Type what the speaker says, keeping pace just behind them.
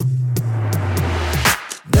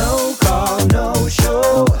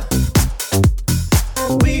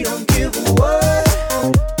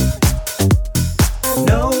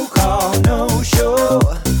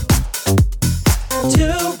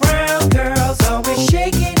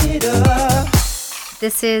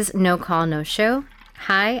This is No Call, No Show.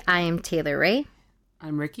 Hi, I am Taylor Ray.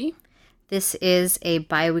 I'm Ricky. This is a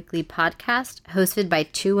bi-weekly podcast hosted by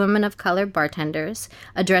two women of color bartenders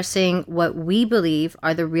addressing what we believe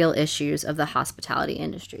are the real issues of the hospitality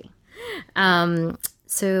industry. Welcome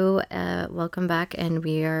back, and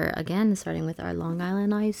we are, again, starting with our Long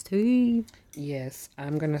Island iced tea. Yes,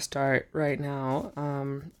 I'm going to start right now.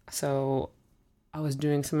 So I was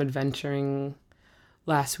doing some adventuring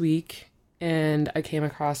last week, and I came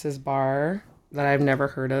across this bar that I've never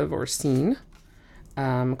heard of or seen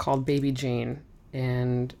called Baby Jane,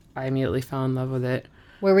 and I immediately fell in love with it.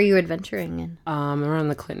 Where were you adventuring in? Around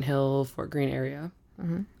the Clinton Hill, Fort Greene area.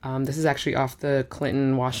 Mm-hmm. This is actually off the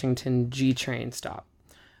Clinton, Washington G train stop.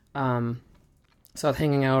 So I was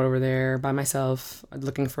hanging out over there by myself,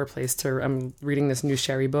 looking for a place I'm reading this new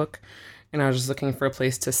Sherry book, and I was just looking for a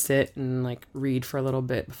place to sit and like read for a little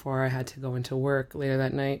bit before I had to go into work later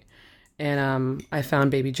that night. And I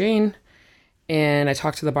found Baby Jane, and I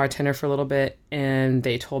talked to the bartender for a little bit, and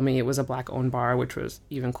they told me it was a Black-owned bar, which was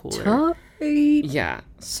even cooler. Yeah.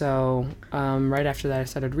 So right after that, I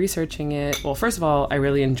started researching it. Well, first of all, I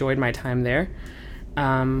really enjoyed my time there.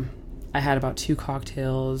 I had about 2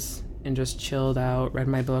 cocktails and just chilled out, read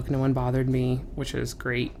my book. No one bothered me, which is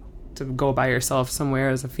great. To go by yourself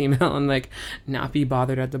somewhere as a female and like not be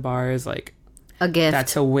bothered at the bar is like a gift.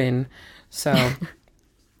 That's a win. So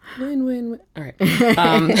win. All right.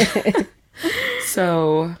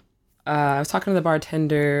 I was talking to the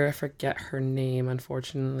bartender. I forget her name,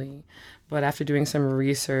 unfortunately. But after doing some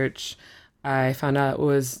research, I found out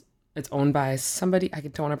it's owned by somebody, I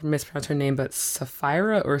don't want to mispronounce her name, but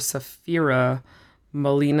Safira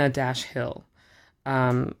Molina-Hill.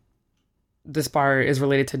 This bar is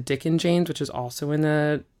related to Dick and Jane's, which is also in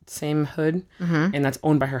the same hood, and that's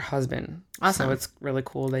owned by her husband. Awesome. So it's really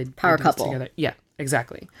cool. They Power did this couple. together. Yeah,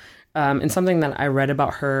 exactly. And something that I read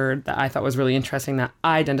about her that I thought was really interesting that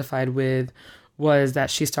I identified with was that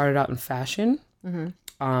she started out in fashion.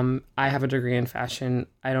 I have a degree in fashion.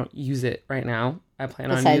 I don't use it right now. I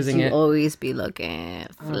plan on using it. Always be looking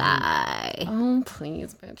fly. Oh,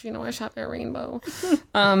 please, bitch. You know I shop at Rainbow.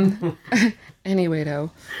 Anyway,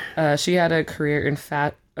 though, she had a career in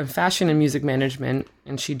fashion and music management,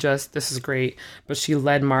 and this is great, but she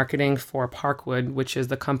led marketing for Parkwood, which is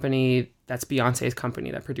the company that's Beyonce's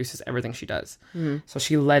company that produces everything she does. So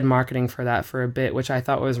she led marketing for that for a bit, which I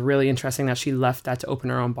thought was really interesting that she left that to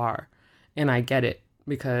open her own bar. And I get it,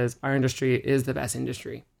 because our industry is the best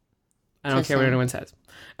industry. I don't care what anyone says.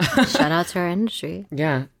 Shout out to our industry.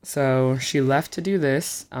 Yeah. So she left to do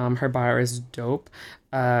this. Her bar is dope.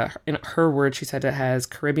 In her words, she said it has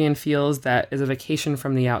Caribbean feels that is a vacation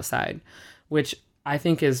from the outside, which I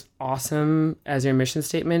think is awesome as your mission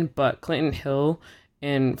statement. But Clinton Hill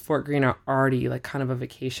and Fort Greene are already like kind of a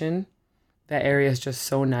vacation. That area is just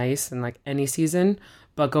so nice and like any season.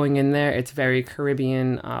 But going in there, it's very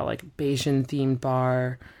Caribbean, like Bayesian themed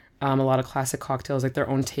bar. A lot of classic cocktails, like their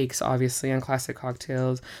own takes, obviously, on classic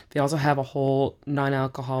cocktails. They also have a whole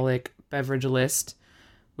non-alcoholic beverage list,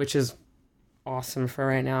 which is awesome for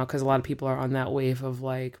right now because a lot of people are on that wave of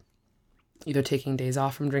like either taking days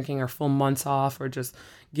off from drinking or full months off or just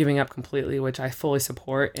giving up completely, which I fully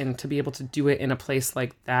support. And to be able to do it in a place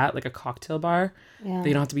like that, like a cocktail bar, that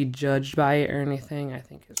you don't have to be judged by it or anything, I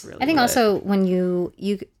think is really I think lit. also when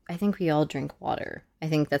I think we all drink water. I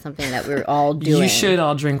think that's something that we're all doing. You should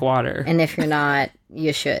all drink water. And if you're not,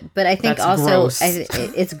 you should. But I think That's also gross.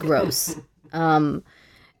 It's gross.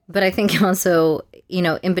 But I think also,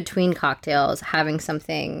 in between cocktails, having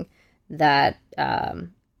something that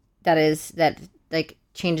like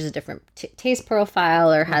changes a different taste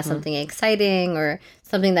profile or has something exciting or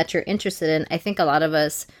something that you're interested in. I think a lot of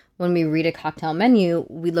us, when we read a cocktail menu,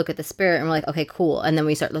 we look at the spirit and we're like, okay, cool. And then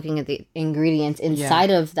we start looking at the ingredients inside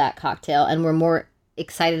of that cocktail, and we're more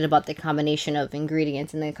excited about the combination of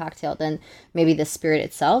ingredients in the cocktail than maybe the spirit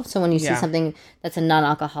itself. So when you see something that's a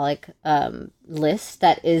non-alcoholic list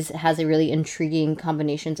that has a really intriguing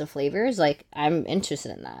combinations of flavors, like I'm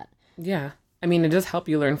interested in that. Yeah. I mean, it does help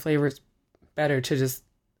you learn flavors better to just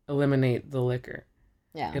eliminate the liquor.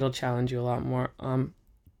 Yeah. It'll challenge you a lot more.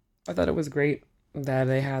 I thought it was great that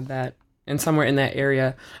they had that. And somewhere in that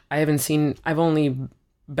area, I've only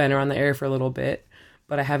been around the area for a little bit,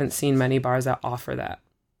 but I haven't seen many bars that offer that.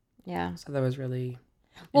 Yeah. So that was really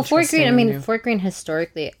Fort Greene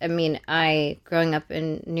historically, growing up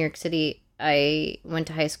in New York City, I went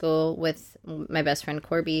to high school with my best friend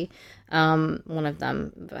Corby. One of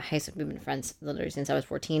them, we've been friends literally since I was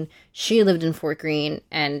 14. She lived in Fort Greene,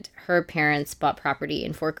 and her parents bought property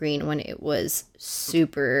in Fort Greene when it was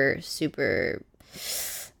super, super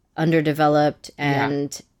underdeveloped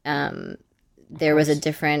and there was a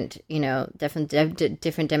different, different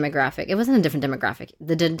demographic. It wasn't a different demographic.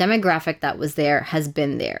 The demographic that was there has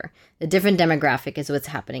been there. The different demographic is what's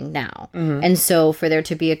happening now. And so for there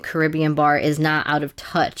to be a Caribbean bar is not out of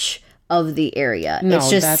touch of the area. No, it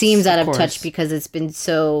just that's, seems out of course. touch because it's been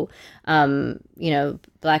so,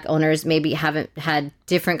 Black owners maybe haven't had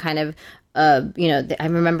different kind of, I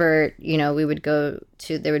remember, we would go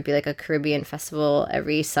to, there would be like a Caribbean festival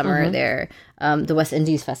every summer there. The West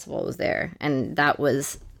Indies Festival was there. And that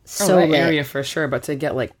was so that lit. area for sure. But to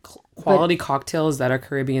get like quality cocktails that are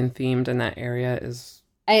Caribbean themed in that area is...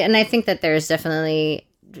 I think that there's definitely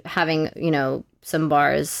having, some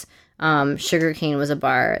bars. Sugarcane was a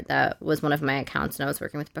bar that was one of my accounts and I was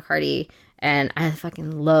working with Bacardi. And I fucking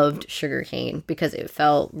loved Sugarcane because it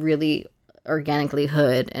felt really organically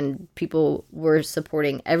hood and people were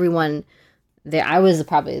supporting everyone there. I was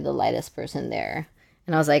probably the lightest person there.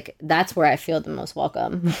 And I was like, that's where I feel the most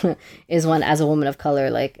welcome is when, as a woman of color,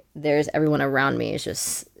 like there's everyone around me is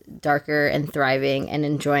just darker and thriving and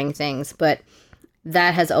enjoying things. But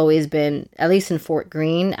that has always been, at least in Fort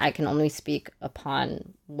Greene, I can only speak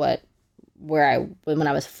upon when I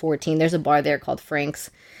was 14, there's a bar there called Frank's.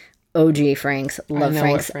 OG Frank's. Love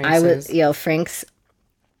Frank's. Frank's.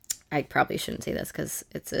 I probably shouldn't say this because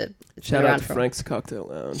it's shout out to Frank's Cocktail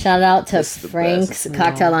Lounge. Shout out to Frank's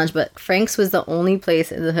Cocktail Lounge, but Frank's was the only place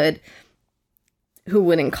in the hood who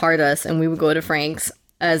wouldn't card us, and we would go to Frank's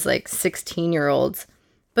as like 16-year-olds.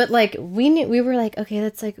 But like we were like, okay,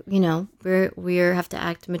 that's like we have to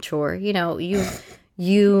act mature.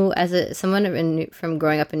 You as someone from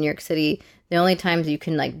growing up in New York City, the only times you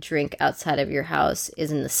can like drink outside of your house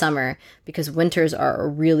is in the summer because winters are a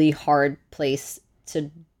really hard place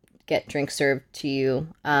to get drinks served to you.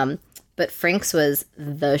 But Frank's was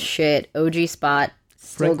the shit. OG spot.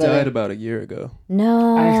 Frank died about a year ago.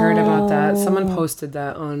 No. I heard about that. Someone posted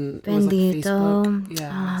that on Facebook.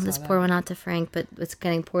 Yeah. Let's pour one out to Frank, but it's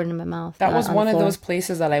getting poured into my mouth. That was one of those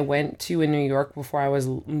places that I went to in New York before I was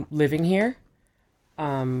living here.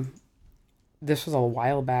 This was a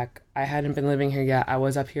while back. I hadn't been living here yet. I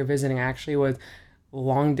was up here visiting. I actually was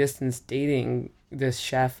long distance dating this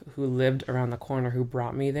chef who lived around the corner who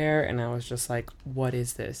brought me there. And I was just like, what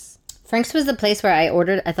is this? Frank's was the place where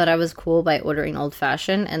I thought I was cool by ordering old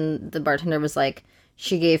fashioned. And the bartender was like,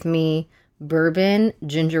 she gave me bourbon,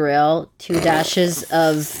 ginger ale, 2 dashes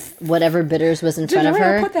of whatever bitters was in front of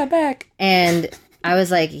her. Put that back. And I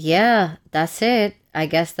was like, yeah, that's it. I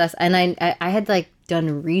guess that's, and I had like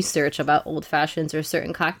done research about old fashions or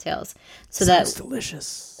certain cocktails. So sounds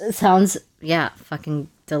delicious. It sounds, fucking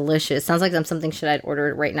delicious. Sounds like something should I'd order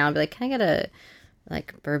it right now and be like, can I get a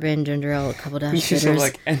bourbon, ginger ale, a couple dash bitters? You should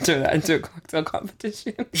like enter that into a cocktail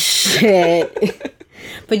competition. Shit.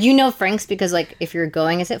 But Frank's because like if you're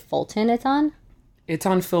going, is it Fulton it's on? It's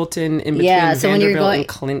on Fulton in between so when you're Vanderbilt going, and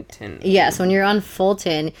Clinton. Yeah, so when you're on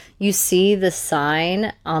Fulton, you see the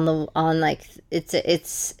sign on like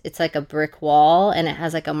it's like a brick wall and it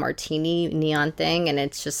has like a martini neon thing and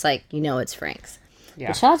it's just like it's Frank's. Yeah.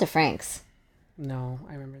 But shout out to Frank's. No,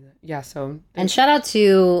 I remember that. Yeah, so and shout out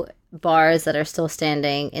to bars that are still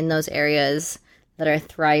standing in those areas that are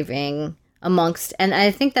thriving amongst, and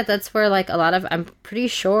I think that's where like a lot of, I'm pretty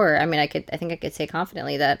sure, I think I could say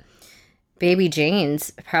confidently that Baby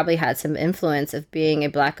Jane's probably had some influence of being a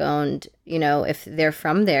Black owned, if they're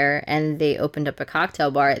from there and they opened up a cocktail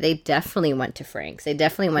bar, they definitely went to Frank's. They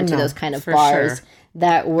definitely went to those kind of bars sure.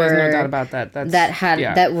 that were, there's no doubt about that.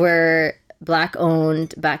 That were Black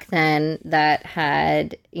owned back then, that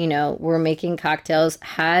had, were making cocktails,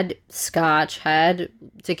 had scotch, had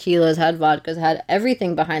tequilas, had vodkas, had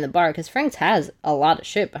everything behind the bar, because Frank's has a lot of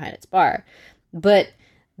shit behind its bar. But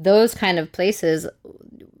those kind of places,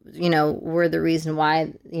 were the reason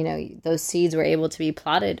why, those seeds were able to be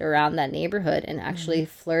plotted around that neighborhood and actually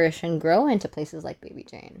flourish and grow into places like Baby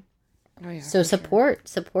Jane. Oh, yeah, so support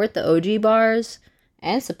the OG bars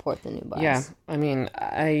and support the new bars. Yeah,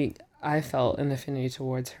 I felt an affinity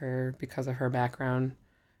towards her because of her background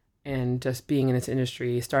and just being in this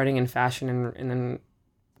industry, starting in fashion and then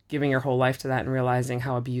giving your whole life to that and realizing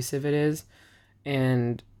how abusive it is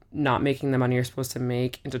and not making the money you're supposed to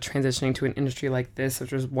make into transitioning to an industry like this,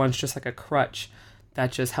 which was once just like a crutch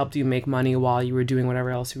that just helped you make money while you were doing whatever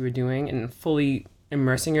else you were doing, and fully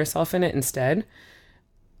immersing yourself in it instead,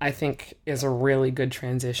 I think is a really good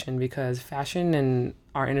transition, because fashion and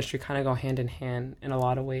our industry kind of go hand in hand in a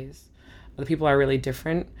lot of ways. The people are really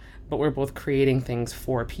different, but we're both creating things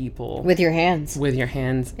for people. With your hands.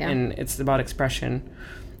 Yeah. And it's about expression.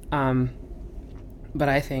 But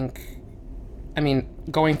I think,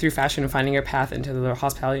 going through fashion and finding your path into the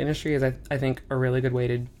hospitality industry is, I think, a really good way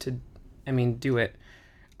to do it.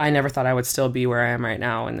 I never thought I would still be where I am right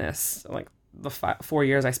now in this, like the 4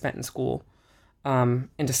 years I spent in school. And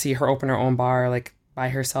to see her open her own bar, like by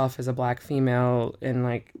herself as a Black female and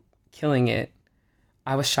like killing it,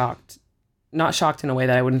 I was shocked. Not shocked in a way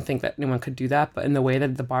that I wouldn't think that anyone could do that, but in the way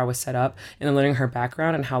that the bar was set up and then learning her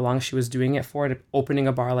background and how long she was doing it for, opening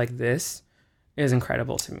a bar like this is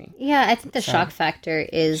incredible to me. Yeah, I think the shock factor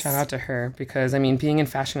is... Shout out to her, because, I mean, being in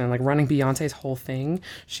fashion and, like, running Beyonce's whole thing,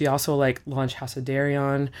 she also, like, launched House of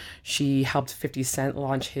Darion. She helped 50 Cent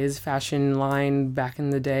launch his fashion line back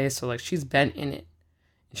in the day. So, like, she's been in it.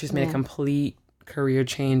 She's made a complete career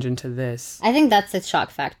change into this. I think that's the shock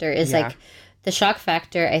factor, is, like, the shock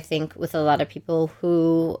factor, I think, with a lot of people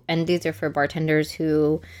who... And these are for bartenders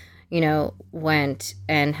who... you know, went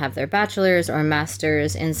and have their bachelor's or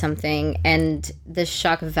master's in something. And the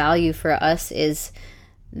shock value for us is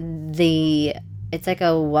it's like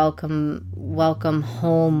a welcome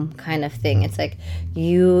home kind of thing. It's like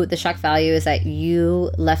the shock value is that you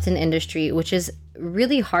left an industry, which is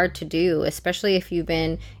really hard to do, especially if you've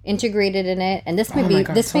been integrated in it. And this may be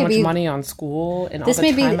so much money on school and all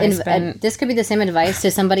the time I spent. This could be the same advice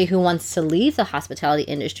to somebody who wants to leave the hospitality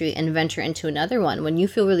industry and venture into another one. When you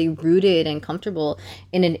feel really rooted and comfortable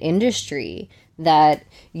in an industry that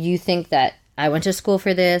you think that I went to school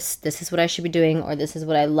for this is what I should be doing, or this is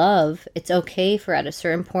what I love, it's okay for at a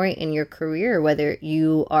certain point in your career, whether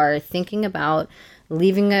you are thinking about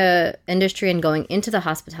leaving a industry and going into the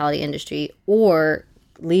hospitality industry, or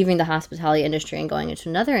leaving the hospitality industry and going into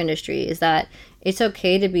another industry, is that it's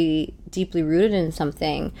okay to be deeply rooted in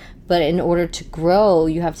something, but in order to grow,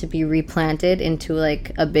 you have to be replanted into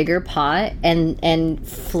like a bigger pot and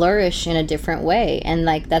flourish in a different way. And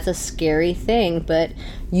like, that's a scary thing, but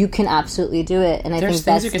you can absolutely do it. And I think that's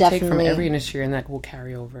things you can take from every industry and that will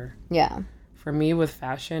carry over. Yeah. For me with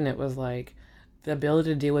fashion, it was like the ability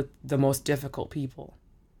to deal with the most difficult people.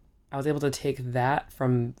 I was able to take that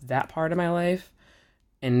from that part of my life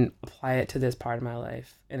and apply it to this part of my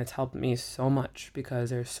life. And it's helped me so much, because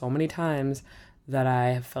there's so many times that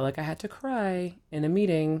I felt like I had to cry in a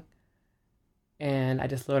meeting, and I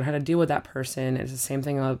just learned how to deal with that person. It's the same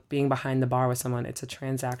thing of being behind the bar with someone. It's a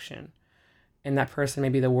transaction. And that person may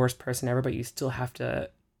be the worst person ever, but you still have to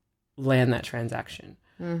land that transaction.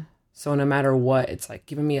 So no matter what, it's like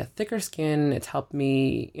giving me a thicker skin. It's helped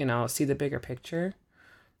me, see the bigger picture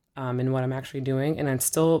in what I'm actually doing. And I'm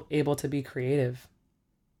still able to be creative.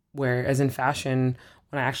 Whereas in fashion,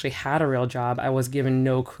 when I actually had a real job, I was given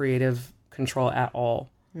no creative control at all.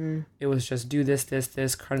 It was just do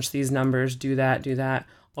this, crunch these numbers, do that.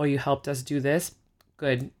 Oh, you helped us do this?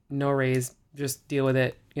 Good. No raise. Just deal with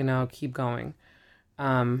it. Keep going.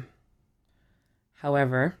 However,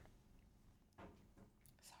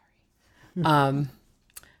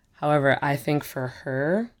 I think for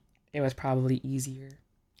her, it was probably easier.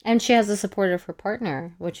 And she has the support of her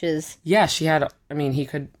partner, which is... Yeah, he has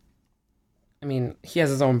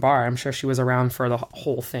his own bar. I'm sure she was around for the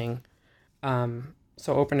whole thing.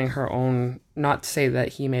 So opening her own, not to say that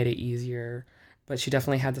he made it easier, but she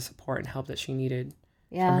definitely had the support and help that she needed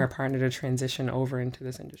from her partner to transition over into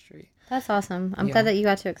this industry. That's awesome. I'm glad that you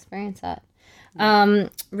got to experience that.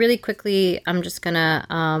 Really quickly, I'm just going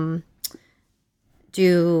to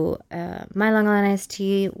do my Long Island iced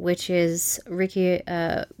tea, which is Ricky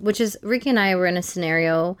and I were in a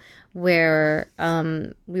scenario where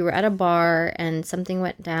we were at a bar and something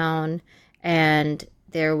went down, and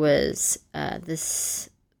there was this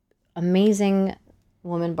amazing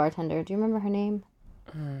woman bartender. Do you remember her name?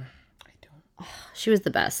 I don't. She was the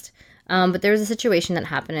best. But there was a situation that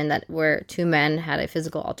happened where two men had a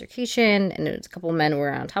physical altercation, and it was a couple of men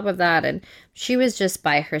were on top of that, and she was just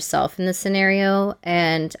by herself in the scenario.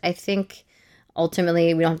 And I think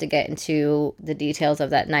ultimately we don't have to get into the details of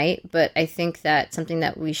that night, but I think that's something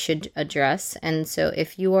that we should address. And so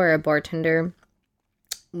if you are a bartender,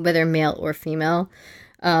 whether male or female,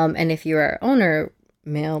 and if you are owner,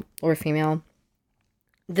 male or female,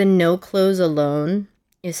 the no close alone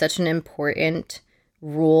is such an important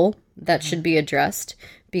rule that should be addressed,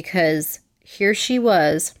 because here she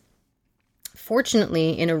was,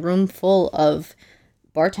 fortunately, in a room full of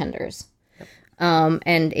bartenders.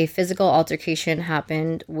 And a physical altercation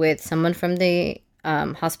happened with someone from the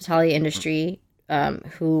hospitality industry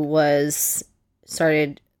who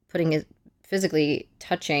started physically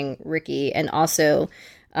touching Ricky, and also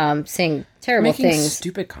saying terrible things.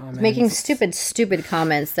 Making stupid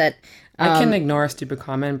comments that... I can ignore a stupid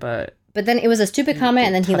comment, but then it was a stupid comment,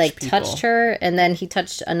 and then he touched her, and then he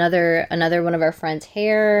touched another one of our friends'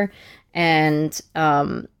 hair, and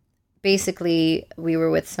basically we were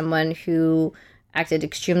with someone who acted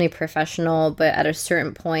extremely professional, but at a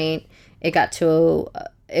certain point it got to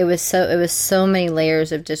it was so many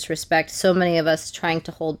layers of disrespect, so many of us trying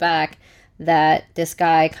to hold back, that this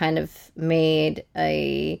guy kind of made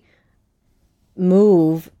a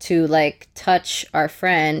move to like touch our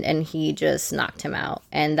friend, and he just knocked him out.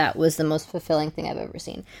 And that was the most fulfilling thing I've ever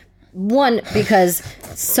seen. One, because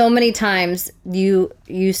so many times you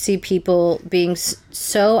see people being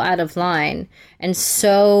so out of line and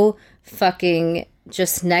so fucking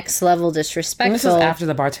just next level disrespectful. And this is after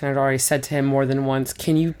the bartender already said to him more than once,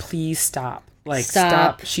 "Can you please stop? Like,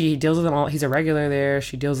 stop." She deals with him all. He's a regular there.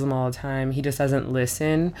 She deals with him all the time. He just doesn't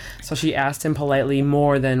listen. So she asked him politely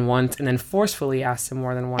more than once, and then forcefully asked him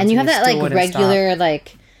more than once. And you have that like regular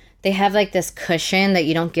like. They have like this cushion that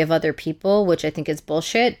you don't give other people, which I think is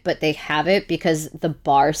bullshit, but they have it because the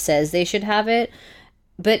bar says they should have it.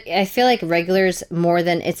 But I feel like regulars more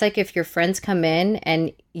than, it's like if your friends come in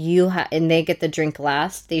and and they get the drink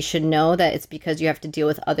last, they should know that it's because you have to deal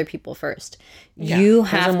with other people first. Yeah, you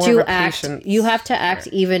have to act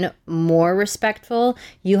even more respectful.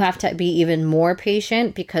 You have to be even more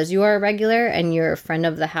patient because you are a regular and you're a friend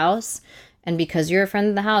of the house. And because you're a friend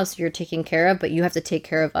of the house, you're taken care of, but you have to take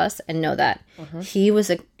care of us and know that. He was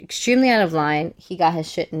extremely out of line. He got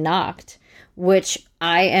his shit knocked, which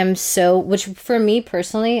for me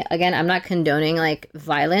personally, again, I'm not condoning like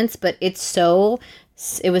violence, but it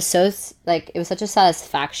was such a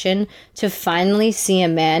satisfaction to finally see a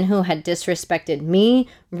man who had disrespected me,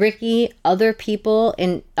 Ricky, other people,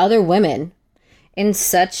 and other women in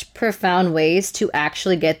such profound ways to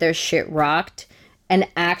actually get their shit rocked and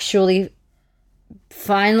actually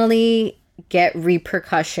finally get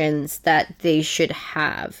repercussions that they should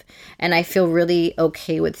have. And I feel really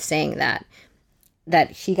okay with saying that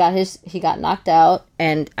he got knocked out,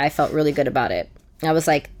 and I felt really good about it. I was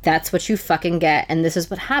like, that's what you fucking get, and this is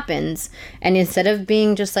what happens. And instead of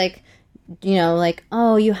being just like, you know, like,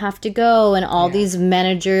 oh, you have to go, and all these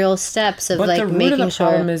managerial steps of like making sure. But the root of the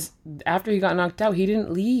problem is, after he got knocked out, he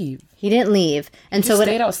didn't leave. And so he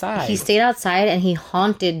stayed outside. He stayed outside and he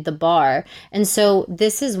haunted the bar. And so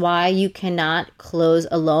this is why you cannot close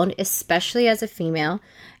alone, especially as a female,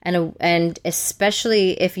 and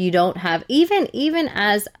especially if you don't have even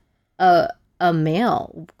as a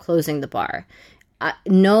male closing the bar.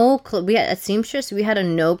 We had at Seamstress, we had a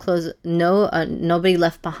nobody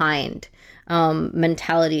left behind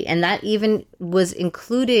mentality, and that even was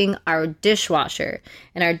including our dishwasher,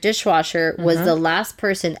 and our dishwasher was the last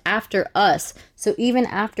person after us. So even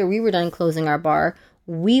after we were done closing our bar,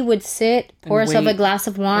 we would sit, pour ourselves a glass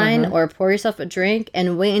of wine or pour yourself a drink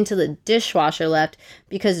and wait until the dishwasher left,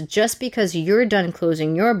 because just because you're done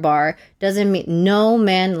closing your bar doesn't mean no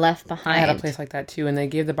man left behind. I had a place like that too, and they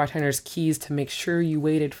gave the bartenders keys to make sure you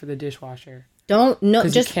waited for the dishwasher. Don't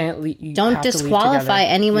disqualify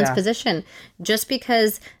anyone's position. Just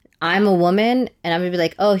because I'm a woman and I'm gonna be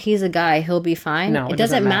like, oh, he's a guy, he'll be fine. No, it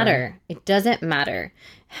doesn't matter. It doesn't matter.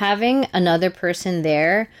 Having another person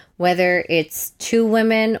there, whether it's two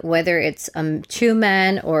women, whether it's two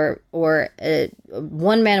men, or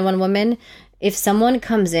one man, one woman, if someone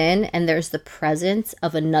comes in and there's the presence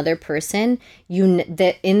of another person,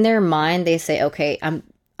 that in their mind they say, okay, I'm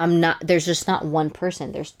not. There's just not one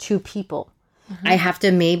person. There's two people. I have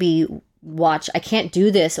to maybe watch. I can't do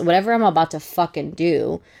this. Whatever I'm about to fucking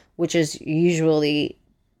do, which is usually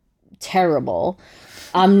terrible,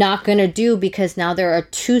 I'm not going to do, because now there are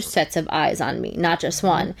two sets of eyes on me, not just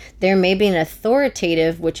one. There may be an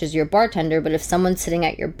authoritative, which is your bartender, but if someone's sitting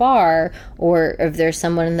at your bar, or if there's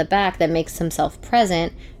someone in the back that makes himself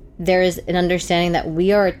present, there is an understanding that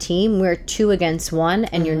we are a team. We're 2 against 1,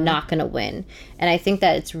 and you're not going to win. And I think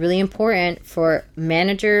that it's really important for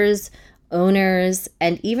managers, owners,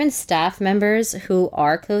 and even staff members who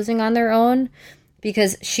are closing on their own,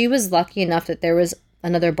 because she was lucky enough that there was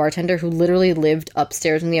another bartender who literally lived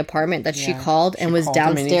upstairs in the apartment that she called and was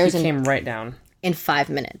downstairs and came right down in 5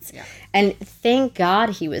 minutes. Yeah. And thank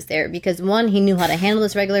God he was there, because 1, he knew how to handle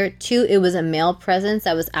this regular. 2, it was a male presence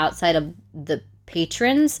that was outside of the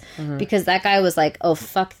patrons, because that guy was like, oh,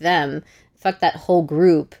 fuck them, fuck that whole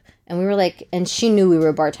group. And we were like, and she knew we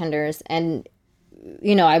were bartenders, and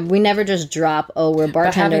you know, we never just drop, oh, we're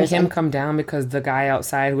bartenders. But having him come down because the guy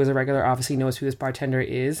outside who was a regular obviously knows who this bartender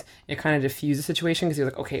is, it kind of diffused the situation, because he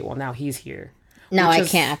was like, okay, well, now he's here. Now I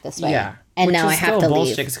can't act this way. Yeah. And now I have to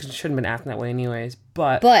leave. Because he shouldn't have been acting that way anyways.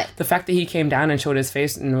 But the fact that he came down and showed his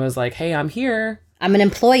face and was like, hey, I'm here. I'm an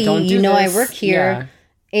employee. I work here.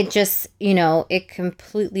 Yeah. It just, it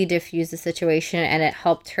completely diffused the situation, and it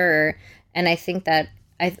helped her. And I think that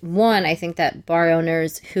I think that bar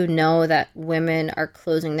owners who know that women are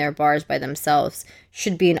closing their bars by themselves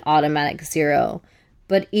should be an automatic 0.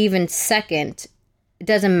 But even second, it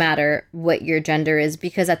doesn't matter what your gender is,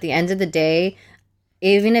 because at the end of the day,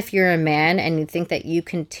 even if you're a man and you think that you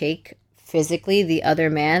can take physically the other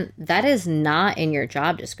man, that is not in your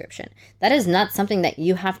job description. That is not something that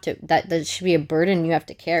you have to, that should be a burden you have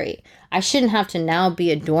to carry. I shouldn't have to now be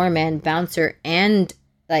a doorman, bouncer, and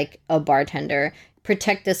like a bartender,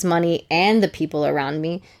 protect this money and the people around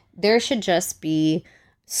me. There should just be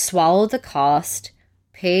swallow the cost,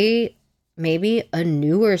 pay maybe a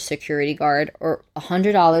newer security guard or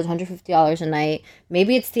 $100, $150 a night.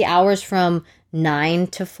 Maybe it's the hours from 9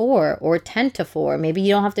 to 4 or 10 to 4. Maybe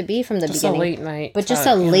you don't have to be from the beginning. Just a late night. But just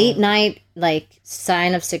a late night like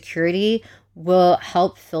sign of security will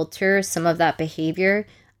help filter some of that behavior.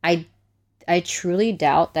 I truly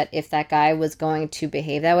doubt that if that guy was going to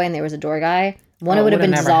behave that way and there was a door guy, one, it would have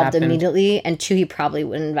been dissolved immediately, and two, he probably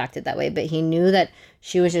wouldn't have acted that way. But he knew that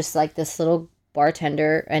she was just like this little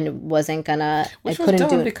bartender and wasn't gonna. Which was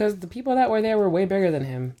dumb because the people that were there were way bigger than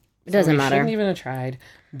him. It doesn't matter. Shouldn't even have tried.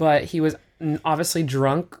 But he was obviously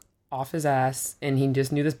drunk off his ass, and he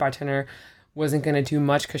just knew this bartender wasn't going to do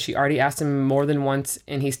much because she already asked him more than once,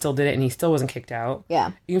 and he still did it, and he still wasn't kicked out.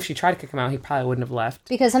 Yeah. Even if she tried to kick him out, he probably wouldn't have left.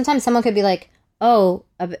 Because sometimes someone could be like, oh,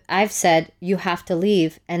 I've said you have to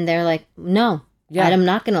leave, and they're like, no, I'm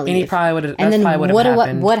not going to leave. And he probably would have, and then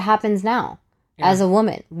happened. what happens now as a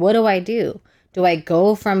woman? What do I do? Do I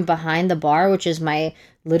go from behind the bar, which is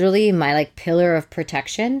literally my like pillar of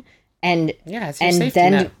protection, and it's your safety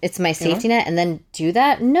net. It's my safety net, and then do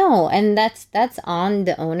that? No, and that's on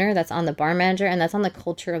the owner, that's on the bar manager, and that's on the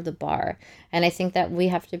culture of the bar. And I think that we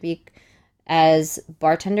have to be, as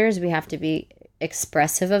bartenders, we have to be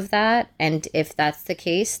expressive of that. And if that's the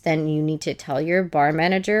case, then you need to tell your bar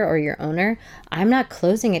manager or your owner, I'm not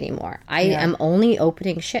closing anymore. I am only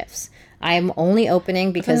opening shifts. I'm only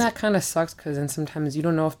opening because... But then that kind of sucks, because then sometimes you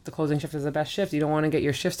don't know if the closing shift is the best shift. You don't want to get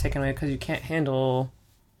your shifts taken away because you can't handle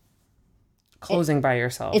closing by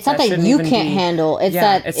yourself. It's not that you can't handle. It's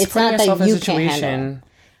not that you can't handle.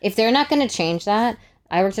 If they're not going to change that,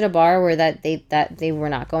 I worked at a bar where they were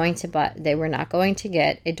not going to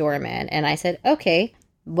get a doorman, and I said, okay,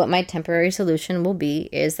 what my temporary solution will be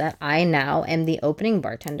is that I now am the opening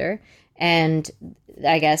bartender. And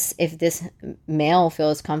I guess if this male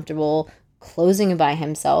feels comfortable closing by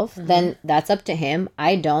himself, then that's up to him.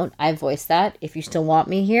 I don't. I voice that. If you still want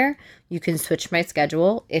me here, you can switch my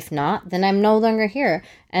schedule. If not, then I'm no longer here.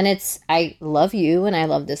 And I love you and I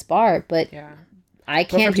love this bar, but I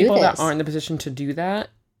can't do this. For people that aren't in the position to do that,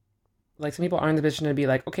 like some people aren't in the position to be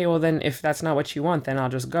like, okay, well then if that's not what you want, then I'll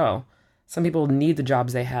just go. Some people need the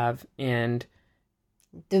jobs they have, and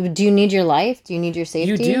do you need your life? Do you need your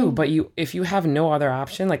safety? You do, but if you have no other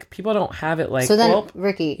option, like people don't have it like... So then,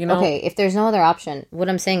 Ricky, okay, if there's no other option, what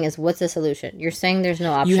I'm saying is, what's the solution? You're saying there's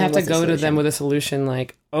no option. You have to go to them with a solution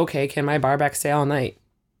like, okay, can my bar back stay all night?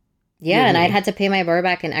 Yeah, and I'd had to pay my bar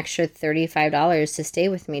back an extra $35 to stay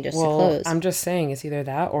with me just to close. I'm just saying it's either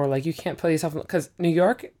that or like you can't put yourself... Because New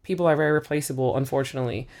York, people are very replaceable,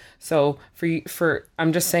 unfortunately. So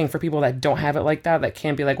I'm just saying for people that don't have it like that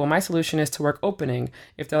can't be like, well, my solution is to work opening.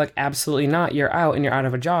 If they're like, absolutely not, you're out and you're out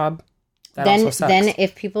of a job, that also sucks. Then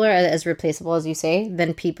if people are as replaceable as you say,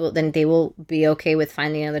 then they will be okay with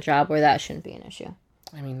finding another job where that shouldn't be an issue.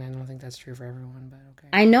 I mean, I don't think that's true for everyone, but okay.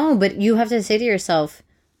 I know, but you have to say to yourself...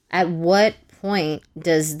 At what point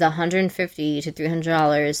does the $150 to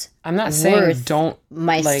 $300? I'm not saying don't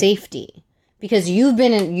my safety, because you've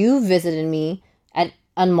visited me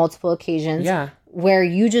on multiple occasions. Yeah. Where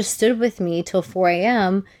you just stood with me till 4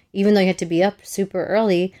 a.m. even though you had to be up super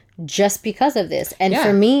early just because of this. And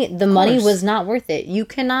for me, the money was not worth it. You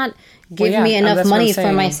cannot give me enough money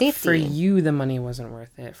for my safety. For you, the money wasn't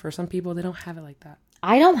worth it. For some people, they don't have it like that.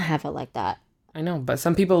 I don't have it like that. I know, but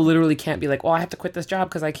some people literally can't be like, well, I have to quit this job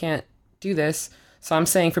because I can't do this. So I'm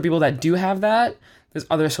saying for people that do have that, there's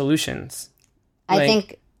other solutions. I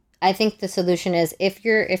think the solution is if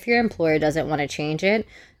your employer doesn't want to change it,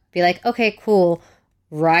 be like, okay, cool,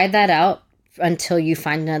 ride that out until you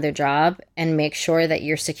find another job and make sure that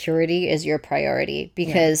your security is your priority.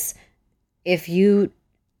 Because if you,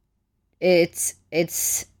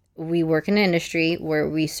 we work in an industry where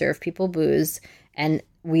we serve people booze and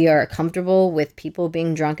we are comfortable with people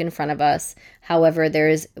being drunk in front of us. However,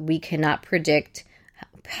 we cannot predict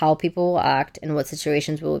how people will act and what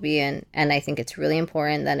situations we will be in. And I think it's really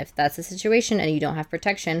important that if that's the situation and you don't have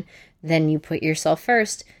protection, then you put yourself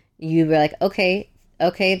first. You be like, okay,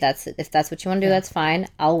 if that's what you want to do, that's fine.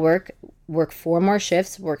 I'll work 4 more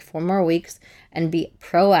shifts, work 4 more weeks, and be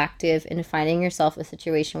proactive in finding yourself a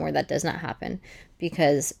situation where that does not happen.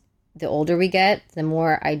 Because the older we get, the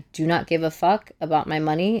more I do not give a fuck about my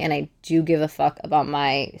money, and I do give a fuck about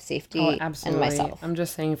my safety and myself. I'm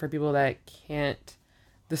just saying for people that can't,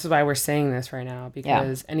 this is why we're saying this right now,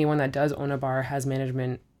 because anyone that does own a bar, has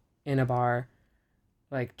management in a bar,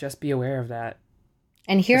 like, just be aware of that.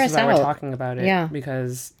 And hear us out. We're talking about it,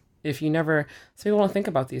 because if you never, some people don't think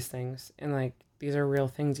about these things, and like, these are real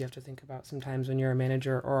things you have to think about sometimes when you're a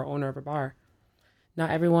manager or owner of a bar. Not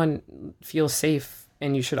everyone feels safe,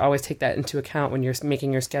 and you should always take that into account when you're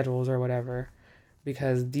making your schedules or whatever,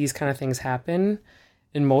 because these kind of things happen,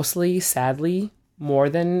 and mostly, sadly, more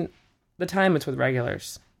than the time it's with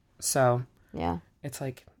regulars. So it's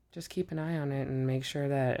like, just keep an eye on it and make sure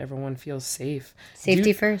that everyone feels safe.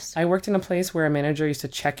 Safety first. I worked in a place where a manager used to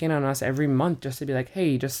check in on us every month, just to be like,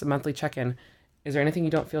 hey, just a monthly check-in. Is there anything you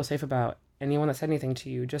don't feel safe about? Anyone that said anything to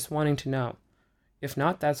you, just wanting to know. If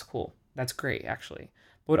not, that's cool. That's great, actually.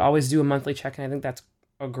 But would always do a monthly check-in. I think that's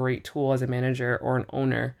a great tool as a manager or an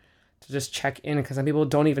owner to just check in, because some people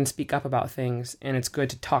don't even speak up about things, and it's good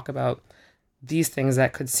to talk about these things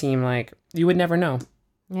that could seem like you would never know.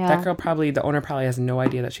 Yeah. That girl the owner probably has no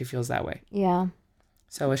idea that she feels that way. Yeah.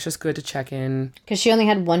 So it's just good to check in. Because she only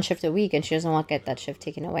had one shift a week, and she doesn't want to get that shift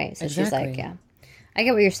taken away. So she's like, I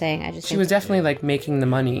get what you're saying. She was definitely like making the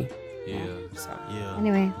money. Yeah. So. Yeah.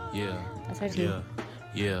 Anyway. Yeah. That's our tea.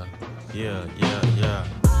 Yeah.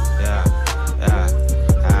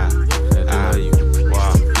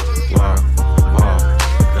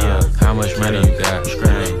 How much money you got?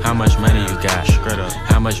 How much money you got?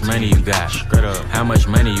 How much money you got? How much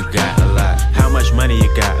money you got? A lot. How much money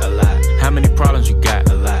you got? A lot. How many problems you got?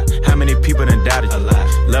 A lot. How many people done doubted you? A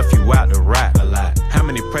lot. Left you out to rot? A lot. How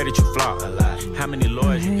many pray that you flop? A lot. How many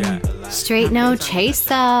lawyers you got? A lot. Straight No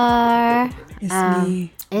Chaser. It's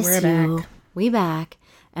me. It's We're you. back. We back.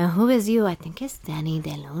 And who is you? I think it's Danny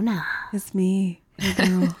De Luna. It's me. Hey,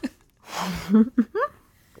 girl.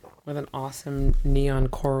 With an awesome neon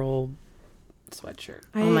coral sweatshirt.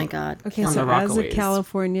 Oh my God. Okay, On so the as a Rockaways.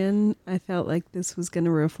 Californian, I felt like this was going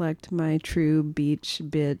to reflect my true beach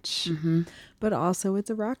bitch. Mm-hmm. But also, it's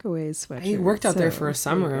a Rockaways sweatshirt. I worked out there for a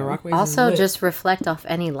summer. there you go. Rockaways Also, is lit. just reflect off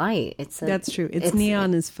any light. That's true. It's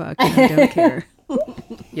neon as fuck. And I don't care.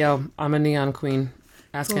 Yo, I'm a neon queen.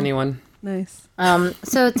 Ask Cool. anyone. Nice.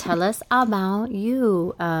 So tell us about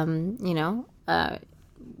you.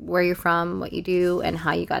 Where you're from, what you do, and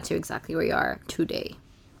how you got to exactly where you are today.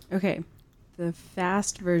 Okay. The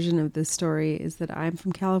fast version of this story is that I'm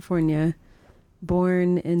from California,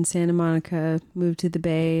 born in Santa Monica, moved to the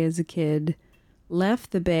Bay as a kid,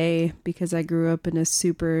 left the Bay because I grew up in a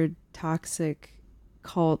super toxic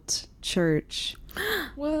cult church.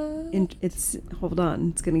 What? Hold on,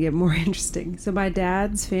 it's going to get more interesting. So my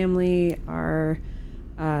dad's family are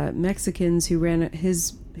Mexicans who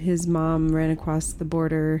his mom ran across the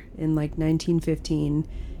border in like 1915.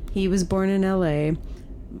 He was born in LA.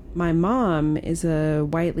 My mom is a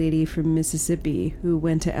white lady from Mississippi who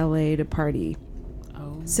went to LA to party.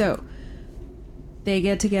 Oh. So they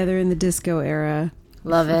get together in the disco era.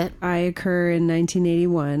 Love it. I occur in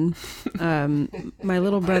 1981. My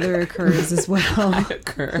little brother occurs as well.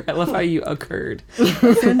 I love how you occurred.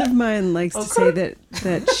 A friend of mine likes to say that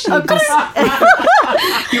she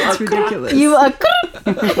it's ridiculous. You are.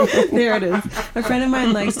 There it is. A friend of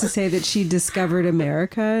mine likes to say that she discovered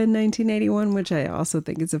America in 1981, which I also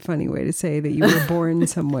think is a funny way to say that you were born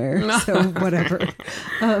somewhere. So whatever.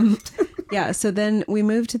 Yeah. So then we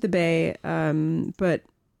moved to the Bay, but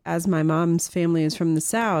as my mom's family is from the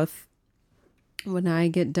South, when I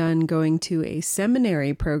get done going to a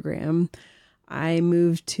seminary program, I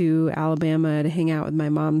moved to Alabama to hang out with my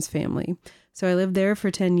mom's family. So I lived there for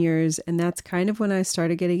 10 years, and that's kind of when I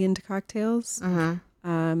started getting into cocktails. Uh-huh.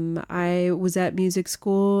 I was at music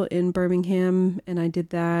school in Birmingham, and I did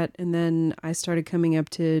that. And then I started coming up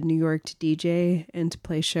to New York to DJ and to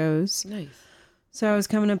play shows. Nice. So I was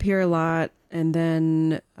coming up here a lot, and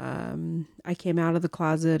then I came out of the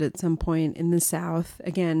closet at some point in the South.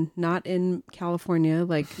 Again, not in California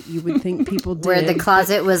like you would think people did. Where the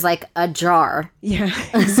closet was like a jar. Yeah,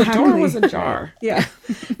 The exactly. door was a jar. Yeah.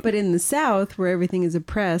 But in the South, where everything is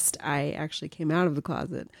oppressed, I actually came out of the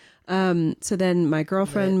closet. So then my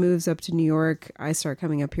girlfriend moves up to New York. I start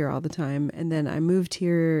coming up here all the time. And then I moved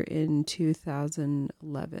here in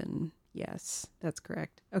 2011. Yes, that's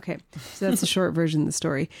correct. Okay, so that's the short version of the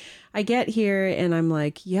story. I get here and I'm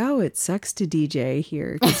like, yo, it sucks to DJ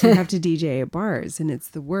here because you have to DJ at bars and it's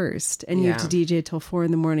the worst. And you have to DJ till 4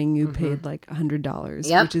 a.m. You paid like $100,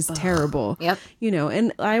 Yep. which is terrible. Yep. You know,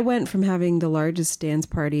 and I went from having the largest dance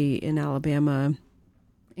party in Alabama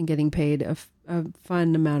and getting paid a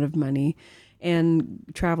fun amount of money and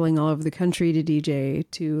traveling all over the country to DJ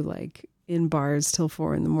to like in bars till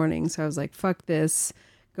 4 a.m. So I was like, fuck this,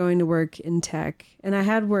 going to work in tech. And I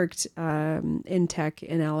had worked in tech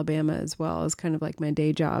in Alabama as well as kind of like my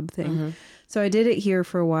day job thing. So I did it here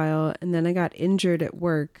for a while, and then I got injured at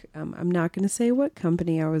work. I'm not going to say what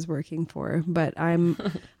company I was working for, but I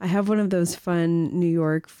have one of those fun New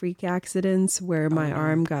York freak accidents where my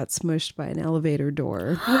arm got smushed by an elevator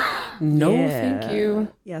door. No, thank you.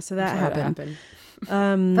 Yeah, so that happened.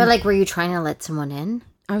 But like, were you trying to let someone in?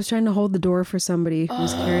 I was trying to hold the door for somebody who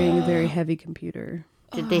was carrying a very heavy computer.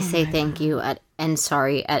 Did they say thank you and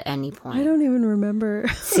sorry at any point? I don't even remember.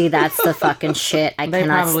 See, that's the fucking shit I They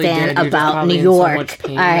cannot probably stand did. You're just about probably New in so York. much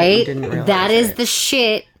pain All that you right, didn't realize that is it. the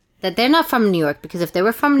shit that they're not from New York. Because if they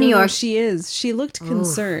were from New No, York, she is. She looked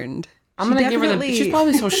concerned. I'm gonna give her she's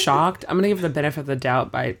probably so shocked. I'm gonna give her the benefit of the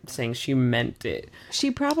doubt by saying she meant it.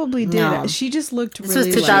 She probably did. No. She just looked This really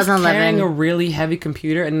was like, 2011. Carrying a really heavy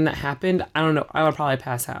computer and then that happened. I don't know. I would probably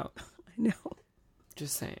pass out. I know.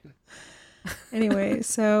 Just saying. Anyway,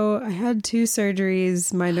 so I had 2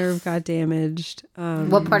 surgeries. My nerve got damaged.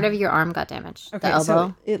 what part of your arm got damaged? Okay, The elbow?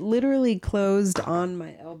 so it literally closed on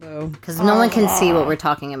my elbow. Because no one can see what we're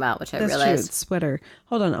talking about, which I That's true. realized. It's sweater.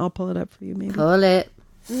 Hold on, I'll pull it up for you maybe. Pull it.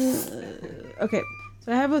 Okay,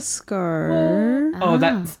 so I have a scar. Oh,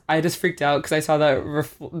 that I just freaked out because I saw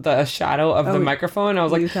the shadow of the microphone. I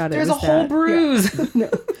was you like, thought it "There's a was whole that. bruise."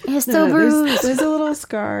 It's still bruised. There's a little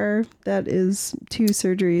scar that is 2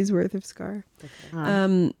 surgeries worth of scar.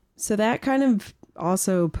 So that kind of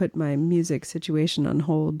also put my music situation on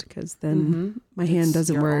hold because then my hand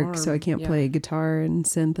doesn't your work, arm, so I can't yeah. play guitar and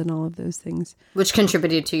synth and all of those things. Which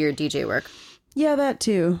contributed to your DJ work. Yeah, that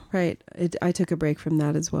too. Right. I took a break from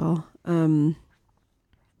that as well.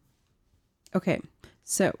 Okay.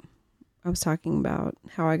 So I was talking about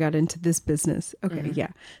how I got into this business. Okay.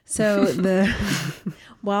 Yeah. So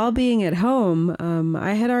while being at home,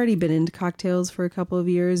 I had already been into cocktails for a couple of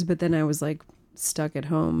years, but then I was like stuck at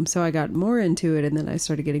home. So I got more into it and then I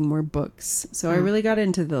started getting more books. So I really got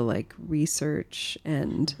into the like research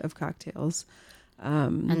end of cocktails.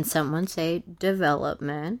 And someone say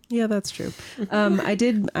development. Yeah, that's true.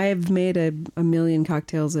 I've made a million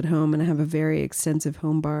cocktails at home and I have a very extensive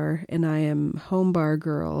home bar and I am home bar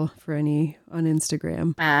girl for any on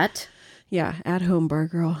Instagram. At Home bar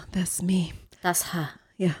girl. That's me. that's her.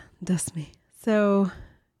 Yeah, that's me. So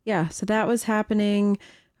that was happening.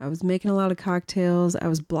 I was making a lot of cocktails. I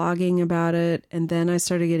was blogging about it. And then I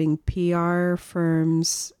started getting PR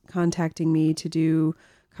firms contacting me to do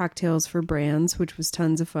cocktails for brands, which was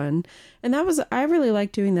tons of fun. And I really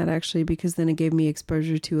liked doing that actually, because then it gave me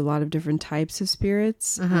exposure to a lot of different types of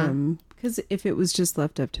spirits. Because if it was just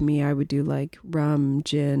left up to me, I would do like rum,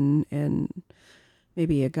 gin, and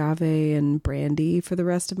maybe agave and brandy for the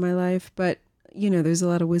rest of my life. But you know, there's a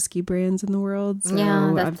lot of whiskey brands in the world. So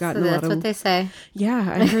I've gotten a lot of... what they say. Yeah,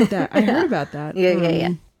 I heard that. I heard about that.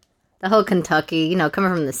 Yeah. The whole Kentucky, you know, coming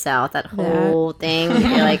from the South, that whole thing.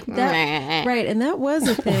 You're like, That, right, and that was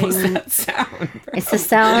a thing. What's that sound? it's the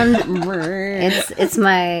sound. it's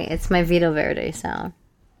my Vito Verde sound.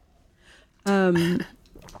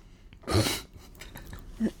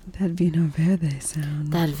 That Vino Verde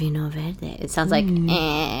sound. That Vino Verde. It sounds like.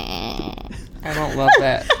 I don't love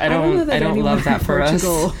that. I don't love that for us.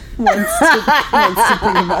 Portugal wants to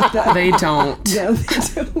think about that. They don't. No,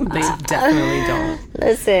 they don't. They definitely don't.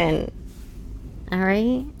 Listen. All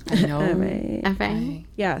right. No. All right.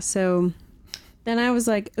 Yeah, so then I was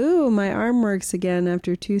like, ooh, my arm works again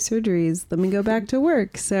after 2 surgeries. Let me go back to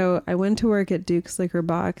work. So I went to work at Duke's Liquor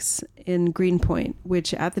Box in Greenpoint,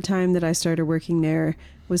 which at the time that I started working there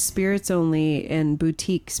was spirits only and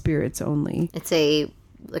boutique spirits only. It's a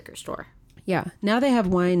liquor store. Yeah. Now they have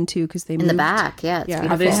wine too because they In the back, yeah. It's Yeah.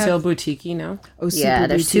 Are beautiful. they still boutique-y now? Oh, super Yeah,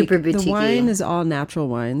 they're boutique. super The boutique-y. wine is all natural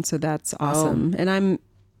wine, so that's awesome. And I'm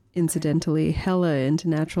incidentally hella into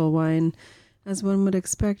natural wine, as one would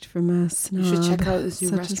expect from us. You should check out this new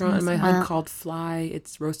such as restaurant in my myself. head called Fly.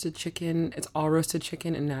 It's roasted chicken. It's all roasted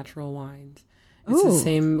chicken and natural wines. It's the Ooh.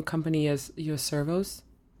 same company as Los Servos.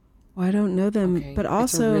 Well, I don't know them, Okay, but it's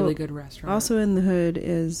also a really good restaurant. Also in the hood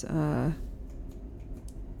is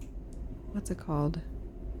what's it called?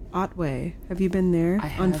 Otway. Have you been there I on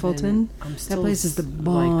haven't. Fulton? I'm That still place is the like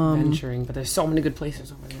bomb. venturing, but there's so many good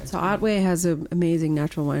places over there. So Otway has an amazing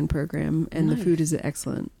natural wine program, and the Nice. food is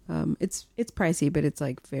excellent. It's pricey, but it's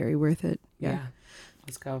like very worth it. yeah.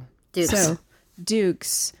 Let's go. Dukes. So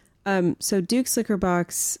Duke's. So Duke's Liquor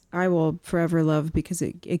Box, I will forever love because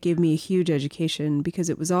it gave me a huge education because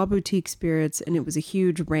it was all boutique spirits and it was a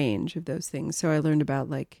huge range of those things. So I learned about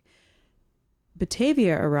like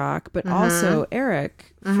Batavia, Iraq, but also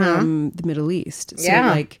Arak from the Middle East. So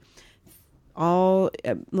like all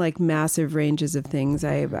like massive ranges of things.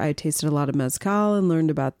 I tasted a lot of mezcal and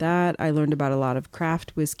learned about that. I learned about a lot of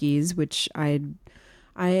craft whiskeys, which I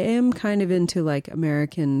am kind of into like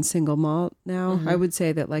American single malt now. I would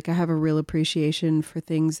say that like I have a real appreciation for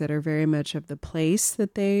things that are very much of the place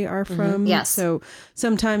that they are from. Yes. So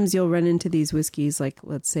sometimes you'll run into these whiskeys like,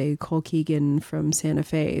 let's say Colkegan from Santa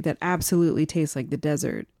Fe that absolutely taste like the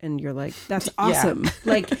desert. And you're like, that's awesome.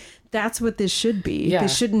 Like that's what this should be. Yeah.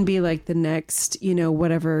 This shouldn't be like the next, you know,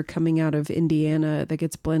 whatever coming out of Indiana that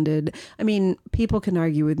gets blended. I mean, people can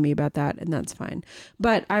argue with me about that and that's fine.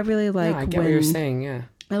 But I really like I get what you're saying. Yeah.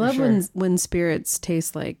 I love when spirits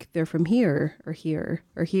taste like they're from here or here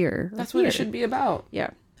or here. That's what it should be about.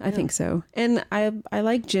 Yeah, I think so. And I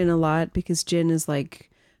like gin a lot because gin is like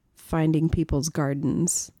finding people's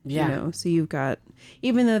gardens. Yeah. You know, so you've got,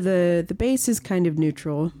 even though the base is kind of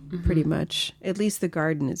neutral, pretty much, at least the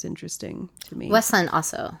garden is interesting to me. Westland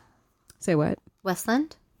also. Say what?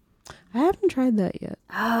 Westland? I haven't tried that yet.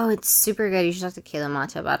 Oh, it's super good. You should talk to Kayla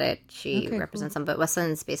Mata about it. She represents them. But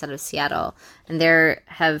Westland's based out of Seattle. And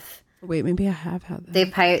Wait, maybe I have had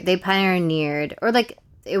that. they pioneered, or like,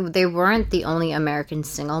 they weren't the only American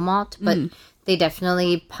single malt, but they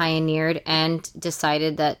definitely pioneered and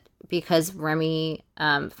decided that because Remy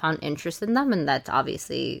found interest in them, and that's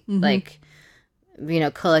obviously like, you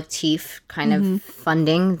know, Collectif kind of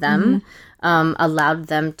funding them, allowed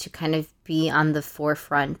them to kind of be on the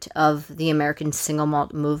forefront of the American single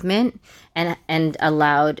malt movement, and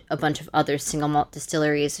allowed a bunch of other single malt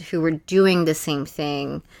distilleries who were doing the same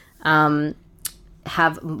thing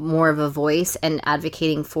have more of a voice and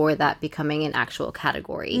advocating for that becoming an actual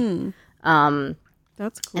category.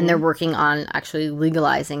 That's cool. And they're working on actually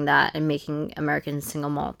legalizing that and making American single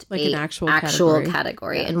malt like an actual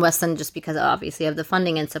category. Yeah. And Westland, just because obviously of the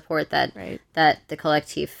funding and support that the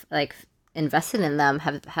Collectif like invested in them,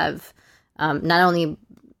 have not only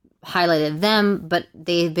highlighted them, but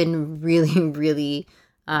they've been really, really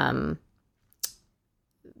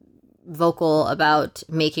vocal about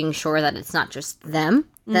making sure that it's not just them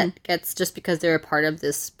that gets, just because they're a part of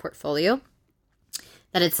this portfolio,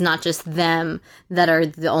 that it's not just them that are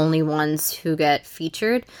the only ones who get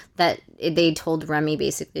featured. That they told Remy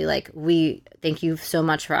basically, like, we thank you so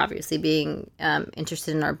much for obviously being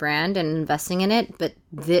interested in our brand and investing in it, but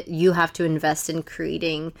you have to invest in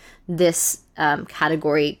creating this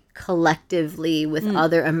category collectively with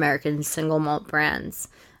other American single malt brands.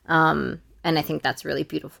 And I think that's really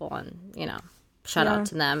beautiful, and, you know, shout out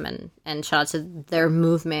to them and shout out to their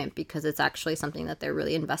movement, because it's actually something that they're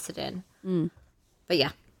really invested in. But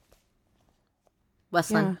yeah,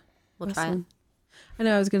 Westland. We'll try it. I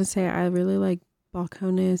know, I was going to say, I really like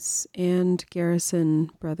Balcones and Garrison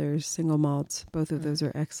Brothers single malts. Both of those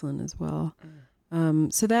are excellent as well.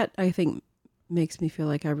 So that, I think, makes me feel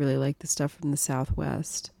like I really like the stuff from the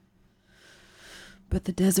Southwest. But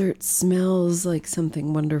the desert smells like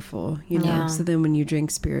something wonderful, you know? Yeah. So then when you drink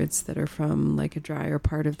spirits that are from like a drier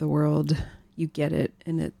part of the world, you get it.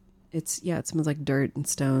 And it smells like dirt and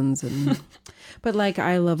stones. And but like,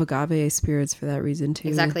 I love agave spirits for that reason too.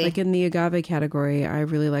 Exactly. Like in the agave category, I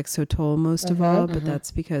really like Sotol most of all, but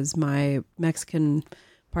that's because my Mexican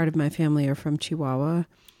part of my family are from Chihuahua.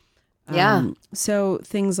 So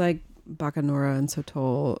things like Bacanora and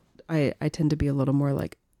Sotol, I tend to be a little more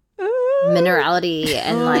like, minerality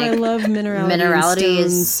and like I love minerality. Minerality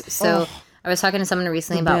is so. I was talking to someone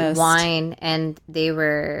recently about wine, and they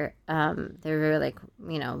were like,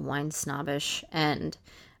 you know, wine snobbish, and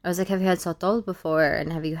I was like, have you had Sotol before?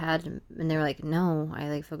 And have you had? And they were like, no, I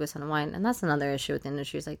like focus on wine, and that's another issue with the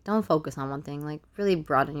industry. Is like, don't focus on one thing, like really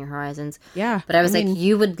broaden your horizons. Yeah, but I was like,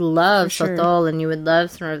 you would love Sotol, and you would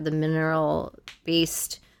love sort of the mineral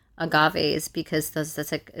based agaves, because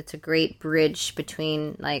it's a great bridge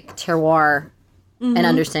between like terroir and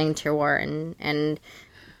understanding terroir and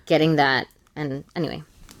getting that. And anyway,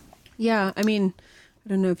 yeah, I mean, I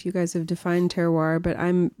don't know if you guys have defined terroir, but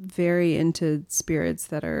I'm very into spirits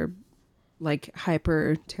that are like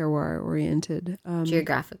hyper terroir oriented,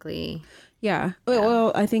 geographically. Yeah.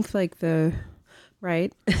 Well, I think like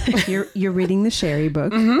right. You're reading the Sherry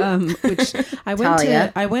book, which I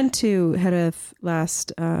went to Jerez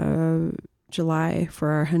last July for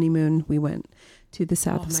our honeymoon. We went to the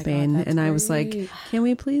south of Spain, and I was like, can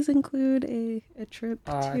we please include a trip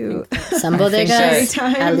to San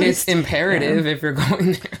Bodegas? It's imperative if you're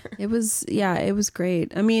going there. It was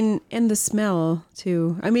great. I mean, and the smell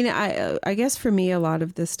too. I mean, I guess for me, a lot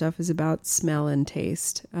of this stuff is about smell and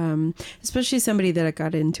taste, especially somebody that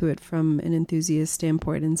got into it from an enthusiast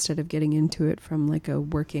standpoint instead of getting into it from like a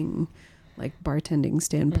working like bartending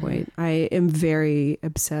standpoint. I am very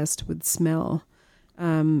obsessed with smell.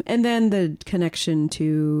 And then the connection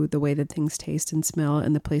to the way that things taste and smell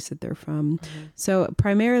and the place that they're from. So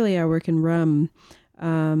primarily I work in rum,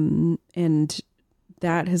 and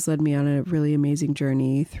that has led me on a really amazing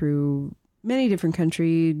journey through many different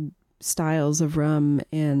country styles of rum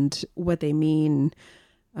and what they mean.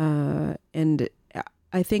 And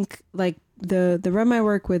I think like the rum I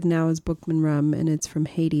work with now is Bookman rum, and it's from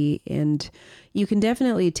Haiti. And you can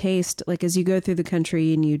definitely taste, like as you go through the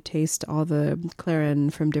country and you taste all the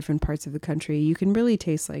Clairin from different parts of the country, you can really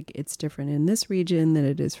taste like it's different in this region than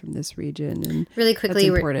it is from this region. And really quickly,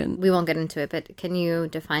 that's important. We won't get into it, but can you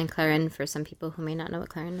define Clairin for some people who may not know what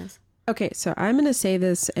Clairin is? Okay, so I'm going to say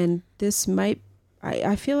this, and this might,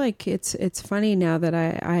 I feel like it's funny now that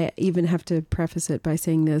I even have to preface it by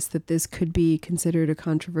saying this, that this could be considered a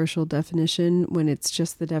controversial definition when it's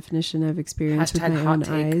just the definition I've experienced with my own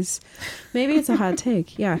eyes. Maybe it's a hot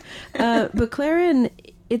take, yeah. But Clairin,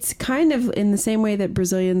 it's kind of in the same way that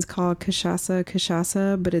Brazilians call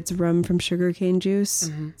cachaça, but it's rum from sugarcane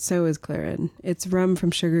juice. So is Clairin. It's rum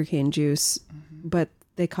from sugarcane juice, but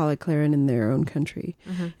they call it Clairin in their own country.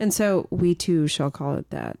 And so we too shall call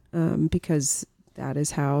it that, because that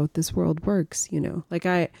is how this world works, you know. Like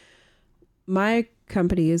my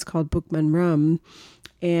company is called Bookman Rum,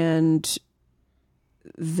 and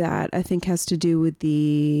that I think has to do with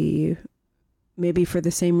maybe for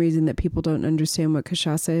the same reason that people don't understand what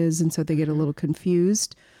cachaça is, and so they get a little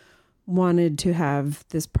confused, wanted to have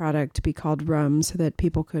this product be called rum so that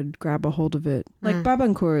people could grab a hold of it. Like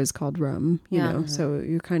Babancourt is called rum, you know, so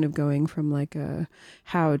you're kind of going from like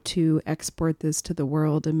how to export this to the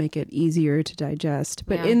world and make it easier to digest.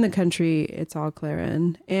 But in the country, it's all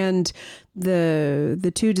Clairin. And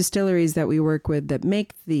the two distilleries that we work with that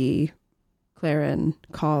make the Clairin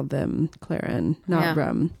call them Clairin, not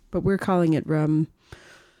rum. But we're calling it rum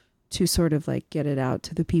to sort of like get it out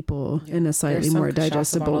to the people in a slightly more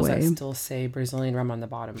digestible way. That still say Brazilian rum on the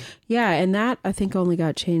bottom. Yeah, and that I think only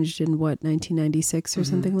got changed in 1996 or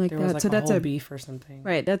something like there that. Was like so that's whole beef or something.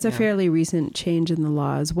 Right, that's a fairly recent change in the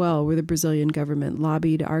law as well, where the Brazilian government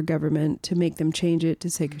lobbied our government to make them change it to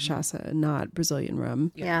say cachaça and not Brazilian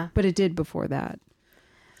rum. Yeah. But it did before that.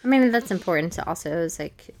 I mean, that's important to also is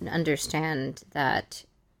like understand that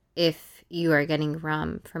if you are getting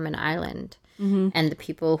rum from an island, and the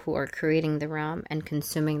people who are creating the rum and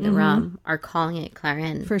consuming the rum are calling it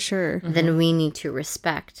Clairin, for sure, then we need to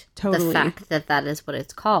respect the fact that that is what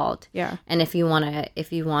it's called. Yeah. And if you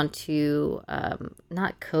want to,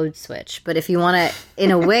 not code switch, but if you want to,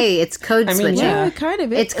 in a way, it's code switching. Yeah, it kind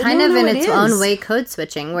of. It's kind of in its own way code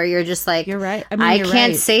switching, where you're just like, you're right. I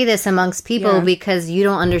can't say this amongst people because you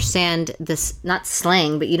don't understand this, not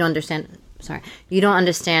slang, but you don't understand. You don't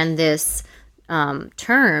understand this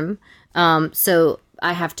term. So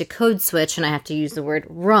I have to code switch and I have to use the word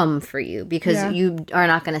rum for you because you are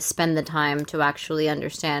not going to spend the time to actually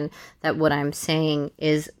understand that what I'm saying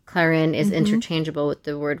is Clairin is interchangeable with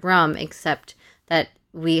the word rum, except that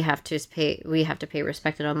we have to pay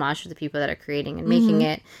respect and homage to the people that are creating and making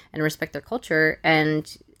it and respect their culture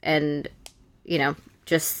and you know,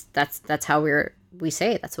 just that's how we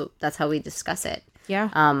say it. That's how we discuss it. Yeah.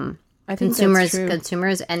 I think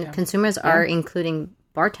consumers are including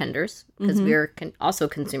bartenders because we're also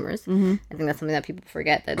consumers. I think that's something that people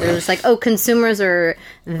forget, that they're just like, oh, consumers are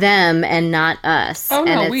them and not us. Oh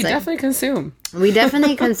and no, we definitely consume. We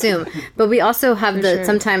definitely consume, but we also have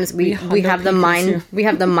sometimes we have the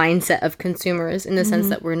mindset of consumers in the sense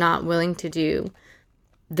that we're not willing to do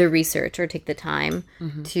the research or take the time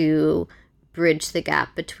to bridge the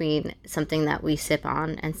gap between something that we sip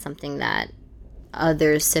on and something that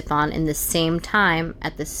others sip on in the same time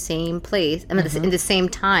at the same place, in the same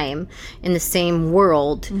time in the same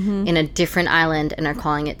world in a different island, and are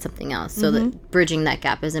calling it something else. So that bridging that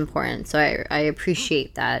gap is important. So I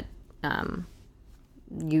appreciate that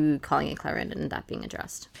you calling it Clairin and that being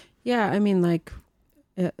addressed. Yeah, I mean, like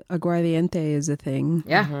aguardiente is a thing.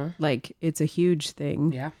 Yeah, like it's a huge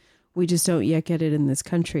thing. Yeah, we just don't yet get it in this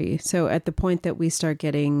country. So at the point that we start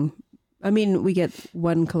getting, I mean, we get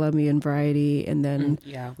one Colombian variety, and then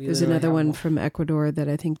there's another one from Ecuador that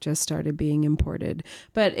I think just started being imported.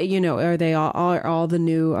 But, you know, are they all the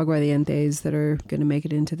new aguardientes that are going to make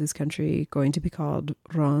it into this country going to be called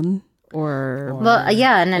ron? Or rum,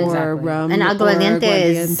 and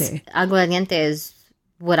aguardiente is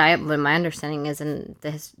what my understanding is, and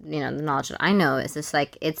the knowledge that I know is just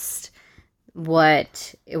like it's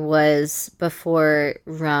what it was before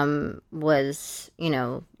rum was,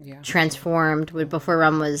 transformed, before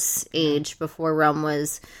rum was aged, before rum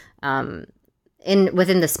was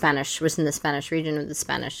within the Spanish region of the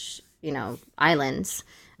Spanish islands.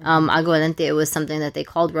 Aguardiente, it was something that they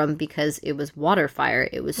called rum because it was water fire.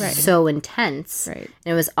 It was so intense. Right.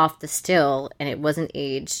 And it was off the still, and it wasn't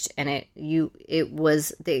aged. And it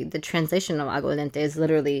was the translation of aguardiente is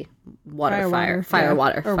literally water, fire,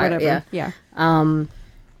 water, or fire, whatever. Yeah.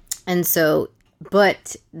 And so,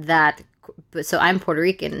 so I'm Puerto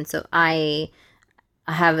Rican, and so I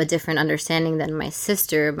have a different understanding than my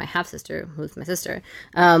sister, my half sister, who's my sister,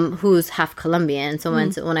 who's half Colombian. So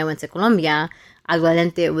when I went to Colombia,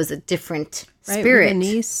 aguardiente was a different spirit. With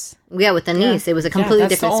anise. Yeah, with anise, it was a completely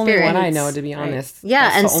different spirit. That's the only one I know, to be honest. Yeah,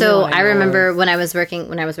 that's and so I remember when I was working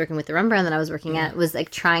with the rum brand that I was working at, was like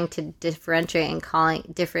trying to differentiate and calling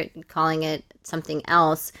it something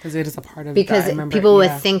else because it is a part of because people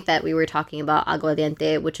would think that we were talking about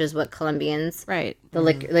aguardiente, which is what Colombians, the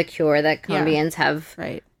liqueur that Colombians have,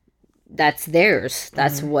 that's theirs,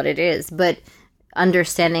 that's what it is. But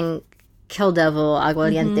understanding Kill Devil,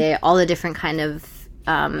 aguardiente, all the different kind of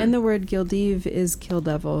and the word Gildive is Kill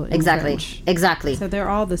Devil in French. Exactly. So they're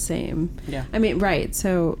all the same. Yeah. I mean, right.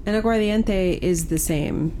 So an aguardiente is the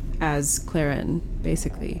same as Clarin,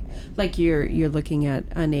 basically. Like you're looking at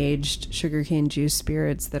unaged sugarcane juice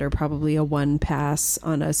spirits that are probably a one pass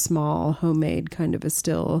on a small homemade kind of a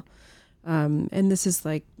still. And this is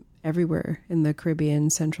like everywhere in the Caribbean,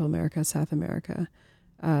 Central America, South America.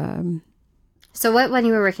 So when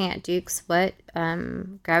you were working at Duke's, what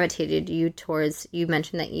gravitated you towards, you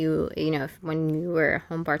mentioned that when you were a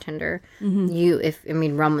home bartender,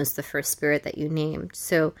 rum was the first spirit that you named.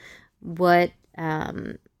 So what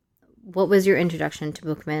was your introduction to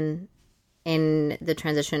Buchmann in the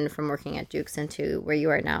transition from working at Duke's into where you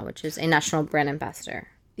are now, which is a national brand ambassador?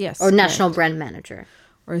 Yes. Or national brand manager.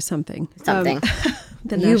 Or something.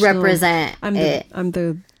 You represent it. I'm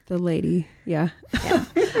the lady. Yeah.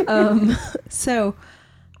 So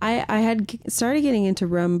I had started getting into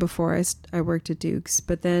rum before I worked at Duke's,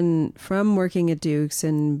 but then from working at Duke's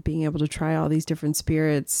and being able to try all these different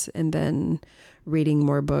spirits and then reading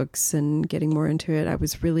more books and getting more into it, I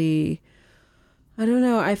was really, I don't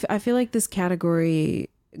know, I feel like this category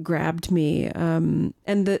grabbed me. Then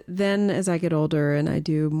as I get older and I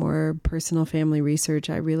do more personal family research,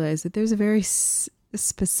 I realize that there's a very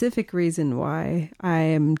specific reason why I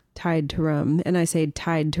am tied to rum. And I say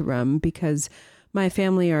tied to rum because my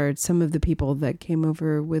family are some of the people that came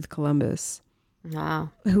over with Columbus.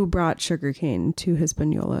 Wow. Who brought sugarcane to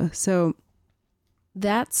Hispaniola. So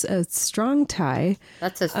that's a strong tie.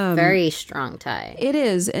 That's a very strong tie. It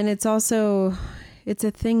is. And it's also, it's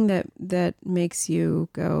a thing that makes you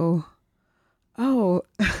go, oh,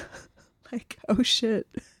 like, oh shit.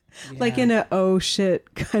 Yeah. Like in a oh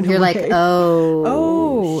shit kind You're of way. You're like,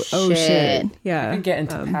 oh shit. Yeah. I could get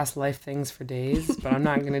into past life things for days, but I'm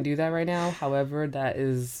not going to do that right now. However, that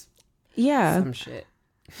is some shit.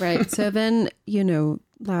 Right. So then,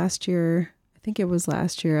 last year, I think it was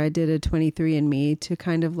last year, I did a 23andMe to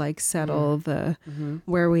kind of like settle the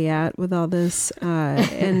where we at with all this.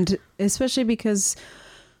 And especially because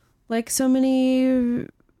like so many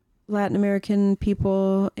Latin American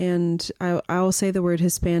people, and I will say the word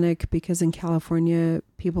Hispanic because in California,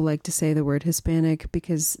 people like to say the word Hispanic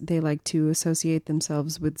because they like to associate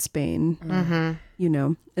themselves with Spain, and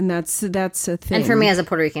that's a thing. And for me as a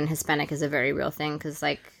Puerto Rican, Hispanic is a very real thing because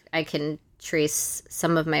like I can trace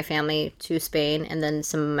some of my family to Spain and then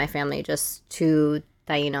some of my family just to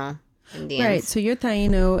Taino Indians. Right. So you're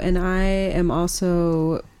Taino and I am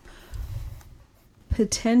also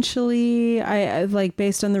potentially, I like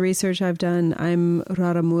based on the research I've done, I'm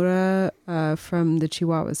Raramura from the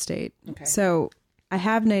Chihuahua state. Okay. So I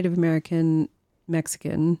have Native American,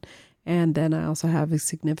 Mexican, and then I also have a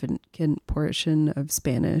significant portion of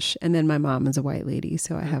Spanish. And then my mom is a white lady,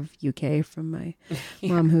 so I have UK from my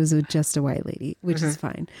mom, who's just a white lady, which is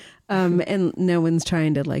fine. And no one's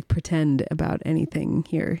trying to like pretend about anything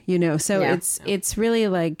here, So it's really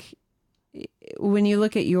like, when you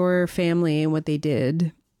look at your family and what they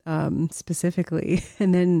did specifically,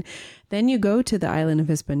 and then you go to the island of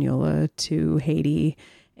Hispaniola, to Haiti,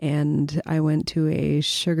 and I went to a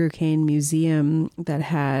sugarcane museum that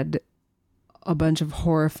had a bunch of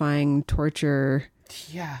horrifying torture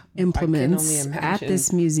implements at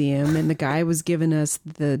this museum, and the guy was giving us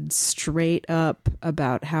the straight up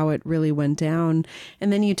about how it really went down.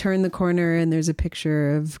 And then you turn the corner and there's a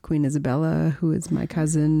picture of Queen Isabella, who is my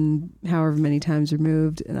cousin however many times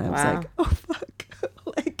removed, and I was like, oh fuck.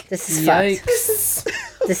 Like, this is yikes.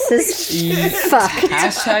 This is fucked.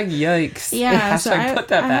 Hashtag yikes. Yeah, so put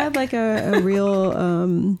that back. I had like a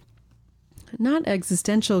real not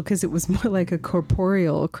existential, because it was more like a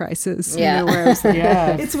corporeal crisis. Yeah. Where I was like,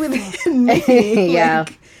 it's within me. Yeah.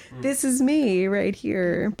 this is me right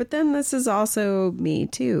here. But then this is also me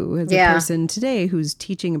too, as a Yeah. person today who's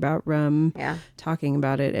teaching about rum, Yeah. talking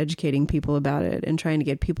about it, educating people about it, and trying to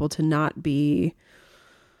get people to not be,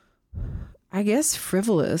 I guess,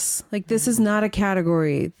 frivolous. Like, this is not a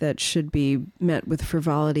category that should be met with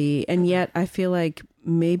frivolity. And yet I feel like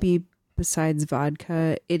maybe besides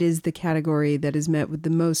vodka, it is the category that is met with the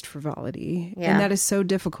most frivolity. Yeah. And that is so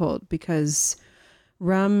difficult because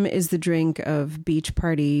rum is the drink of Beach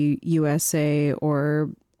Party USA or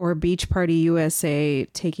Beach Party USA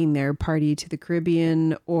taking their party to the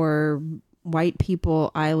Caribbean, or white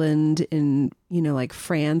people island in, you know, like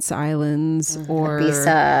France islands, or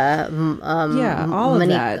Ibiza, yeah, all of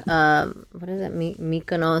that. What is it?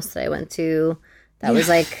 Mykonos I went to. That was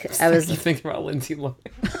like, I was thinking about Lindsay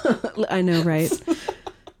Lohan. I know, right?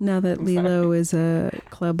 Now that Lilo is a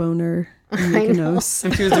club owner in Mykonos.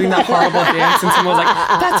 And she was doing that horrible dance, and someone was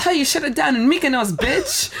like, "That's how you should have done in Mykonos,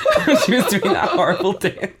 bitch." She was doing that horrible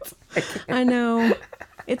dance. I know.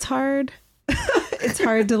 It's hard. It's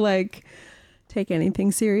hard to like take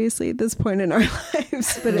anything seriously at this point in our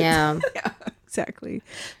lives. But yeah. yeah, exactly.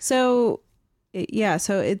 So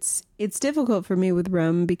it's difficult for me with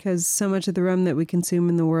rum because so much of the rum that we consume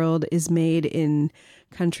in the world is made in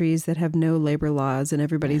countries that have no labor laws, and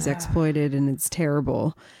everybody's exploited, and it's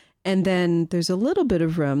terrible. And then there's a little bit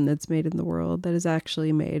of rum that's made in the world that is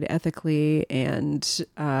actually made ethically, and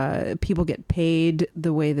people get paid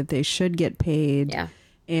the way that they should get paid. Yeah.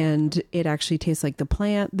 And it actually tastes like the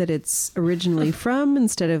plant that it's originally from,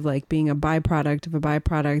 instead of like being a byproduct of a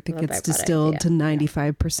byproduct that gets distilled to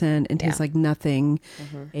 95% and tastes like nothing,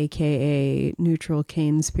 aka neutral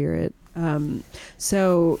cane spirit.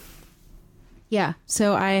 So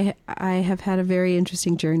I have had a very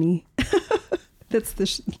interesting journey. That's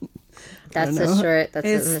the That's the short.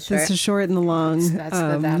 That's the short and the long. That's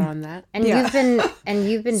the that on that. And Yeah.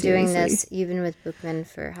 you've been doing Seriously. this. You've been with Bookman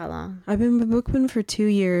for how long? I've been with Bookman for 2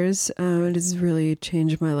 years. It has really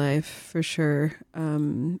changed my life for sure.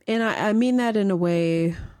 And I mean that in a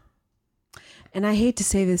way. And I hate to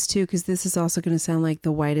say this too, because this is also going to sound like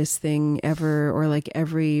the whitest thing ever, or like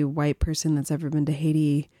every white person that's ever been to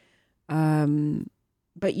Haiti.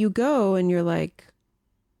 But you go and you're like,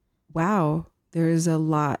 wow, there's a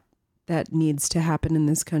lot that needs to happen in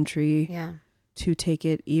this country to take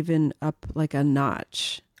it even up like a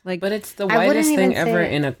notch. Like, But it's the I wouldn't whitest thing even say ever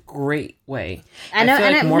it. in a great way. I know, I feel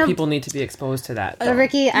and like I- more no- people need to be exposed to that. though.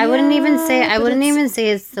 Ricky, I wouldn't even say. I but wouldn't it's- even say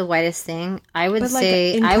it's the whitest thing. I would But, like,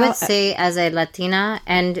 say. in I would Cal- say as a Latina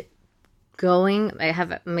and going. I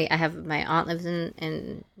have my aunt lives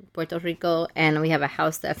in Puerto Rico, and we have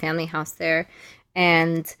a family house there,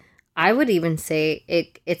 and I would even say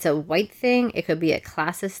it's a white thing. It could be a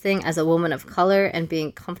classist thing as a woman of color, and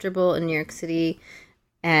being comfortable in New York City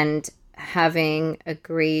and having a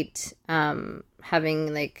great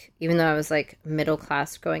having like, even though I was like middle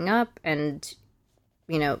class growing up, and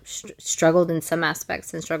you know struggled in some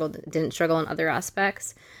aspects and didn't struggle in other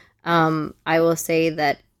aspects, I will say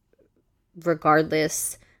that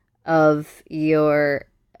regardless of your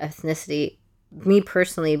ethnicity, me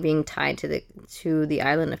personally being tied to the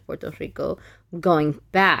island of Puerto Rico, going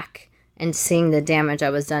back and seeing the damage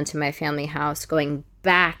that was done to my family house, going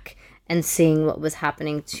back and seeing what was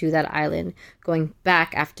happening to that island, going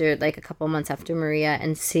back after like a couple months after Maria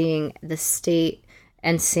and seeing the state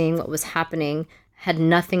and seeing what was happening, had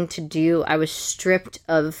nothing to do. I was stripped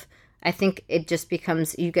of, I think it just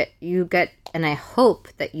becomes, you get, and I hope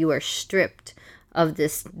that you are stripped of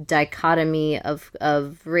this dichotomy of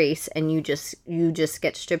race, and you just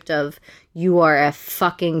get stripped of, you are a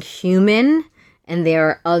fucking human, and there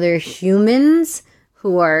are other humans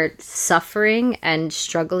who are suffering and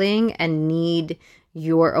struggling and need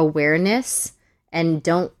your awareness, and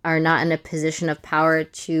are not in a position of power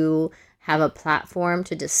to have a platform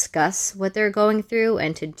to discuss what they're going through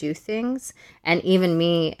and to do things. And even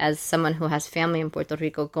me, as someone who has family in Puerto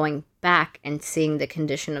Rico, going back and seeing the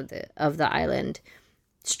condition of the island,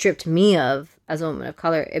 stripped me of, as a woman of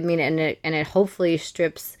color. I mean, and it hopefully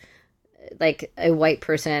strips like a white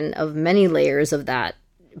person of many layers of that.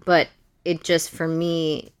 But it just, for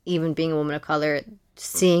me, even being a woman of color,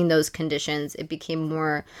 seeing those conditions, it became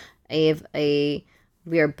more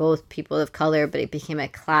we are both people of color, but it became a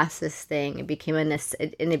classist thing. It became a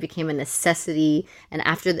necessity. And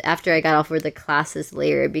after I got off of the classist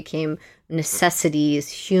layer, it became necessities,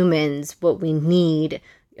 humans, what we need,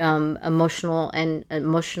 emotional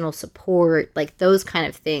support, like those kind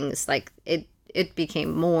of things. Like it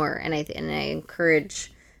became more. And I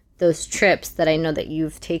encourage those trips that I know that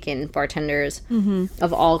you've taken, bartenders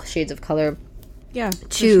of all shades of color, yeah,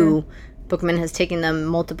 to Bookman has taken them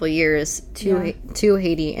multiple years to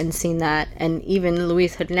Haiti and seen that. And even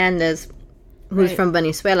Luis Hernandez, who's from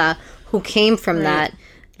Venezuela, who came from that,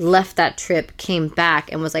 left that trip, came back,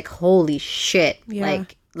 and was like, "Holy shit!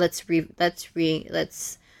 Like, let's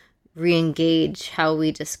re-engage how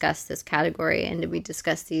we discuss this category, and we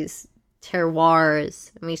discuss these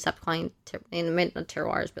terroirs, and we stop calling not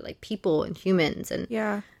terroirs, but like people and humans, and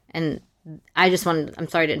and." I just wanted, I'm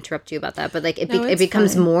sorry to interrupt you about that, but like it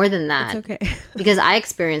becomes fine. More than that. It's okay. Because I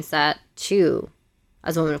experienced that too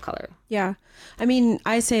as a woman of color. Yeah. I mean,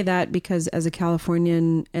 I say that because as a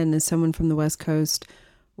Californian and as someone from the West Coast,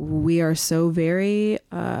 we are so very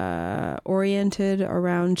oriented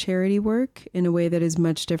around charity work in a way that is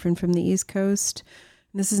much different from the East Coast.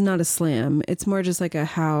 This is not a slam. It's more just like a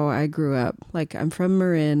how I grew up. Like, I'm from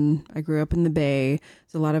Marin. I grew up in the Bay.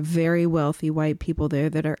 There's a lot of very wealthy white people there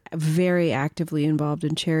that are very actively involved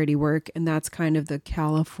in charity work. And that's kind of the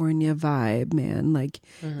California vibe, man. Like,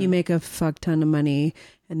 you make a fuck ton of money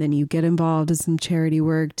and then you get involved in some charity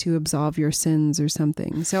work to absolve your sins or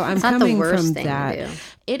something. So I'm coming from that.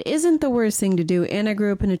 It isn't the worst thing to do. And I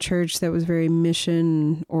grew up in a church that was very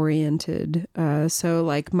mission oriented. So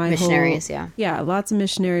like my missionaries, lots of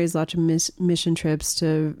missionaries, lots of mission trips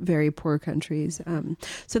to very poor countries.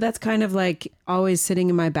 So that's kind of like always sitting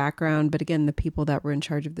in my background. But again, the people that were in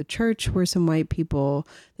charge of the church were some white people.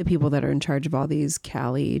 The people that are in charge of all these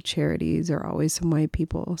Cali charities are always some white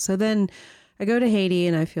people. So then I go to Haiti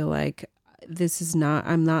and I feel like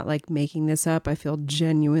I'm not like making this up. I feel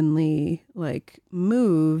genuinely like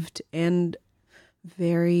moved and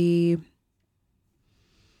very,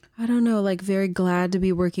 I don't know, like very glad to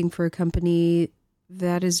be working for a company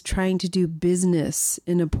that is trying to do business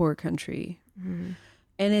in a poor country. Mm-hmm.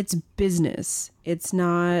 And it's business. It's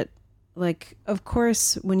not like, of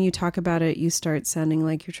course, when you talk about it, you start sounding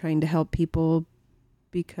like you're trying to help people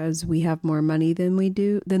because we have more money than they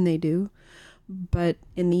do. But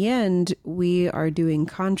in the end, we are doing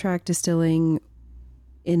contract distilling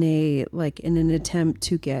in an attempt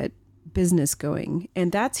to get business going.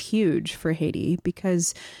 And that's huge for Haiti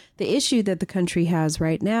because the issue that the country has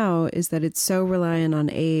right now is that it's so reliant on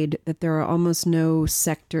aid that there are almost no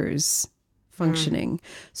sectors functioning.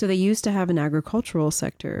 So they used to have an agricultural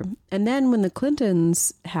sector. And then when the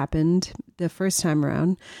Clintons happened the first time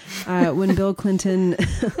around, when Bill Clinton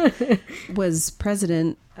was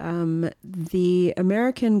president, the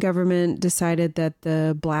American government decided that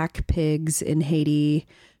the black pigs in Haiti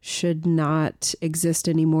should not exist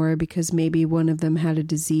anymore because maybe one of them had a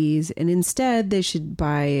disease. And instead they should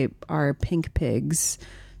buy our pink pigs.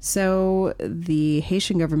 So the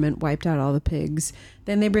Haitian government wiped out all the pigs.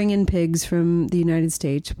 Then they bring in pigs from the United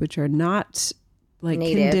States, which are not like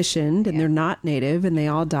native. Conditioned and they're not native and they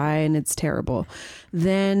all die and it's terrible.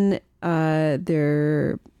 Then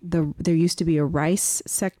there used to be a rice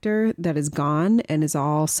sector that is gone and is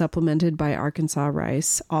all supplemented by Arkansas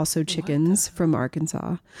rice, also chickens from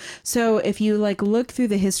Arkansas. So if you like look through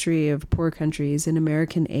the history of poor countries and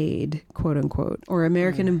American aid, quote unquote, or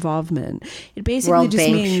American involvement, it basically World just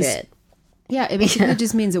Bank means shit. Yeah, it basically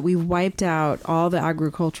just means that we wiped out all the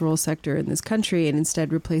agricultural sector in this country and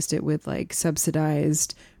instead replaced it with like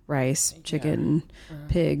subsidized rice, chicken,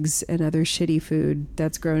 pigs, and other shitty food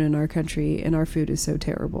that's grown in our country. And our food is so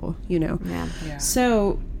terrible, you know? Yeah.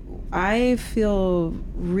 So I feel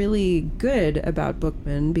really good about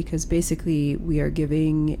Bookman because basically we are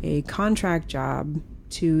giving a contract job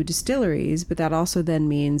to distilleries, but that also then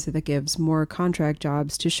means that it gives more contract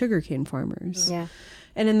jobs to sugarcane farmers. Yeah.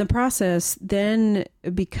 And in the process, then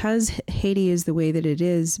because Haiti is the way that it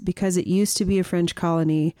is, because it used to be a French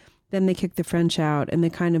colony, then they kicked the French out and they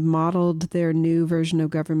kind of modeled their new version of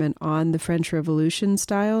government on the French Revolution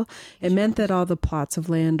style. It meant that all the plots of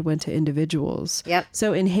land went to individuals. Yep.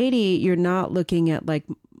 So in Haiti, you're not looking at like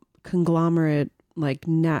conglomerate, like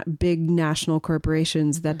big national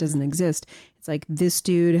corporations. That doesn't exist. It's like this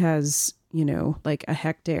dude has, you know, like a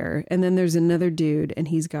hectare. And then there's another dude and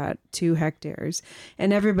he's got 2 hectares.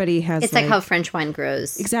 And everybody has It's like how French wine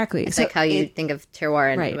grows. Exactly. It's like how you think of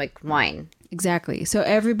terroir and like wine. Exactly. So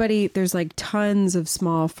there's like tons of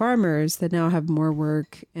small farmers that now have more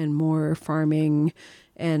work and more farming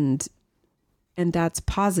and that's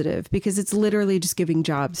positive because it's literally just giving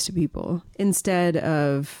jobs to people instead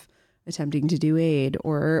of attempting to do aid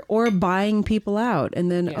or buying people out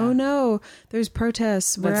and then oh no, there's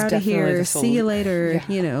protests, we're out of here, see you later.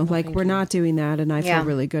 You know, like we're not doing that, and I feel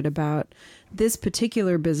really good about this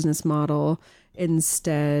particular business model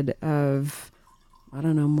instead of, I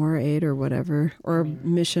don't know, more aid or whatever, or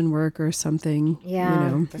mission work or something. Yeah.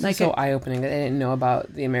 You know, this is so eye-opening. I didn't know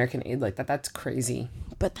about the American aid like that. That's crazy.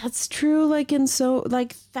 but that's true. Like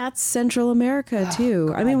that's Central America too.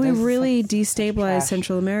 God, I mean, we that's really such destabilized trash.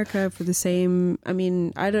 Central America for the same. I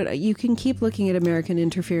mean, I don't. You can keep looking at American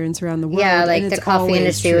interference around the world. Yeah, like and the it's coffee always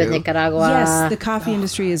industry true. with Nicaragua. Yes, the coffee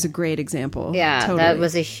industry is a great example. Yeah, totally. that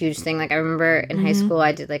was a huge thing. Like I remember in high school,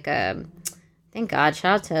 I did like a. Thank God,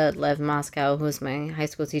 shout out to Lev Moscow, who was my high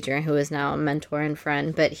school teacher, who is now a mentor and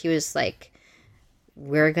friend. But he was like,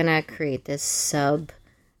 "We're gonna create this sub."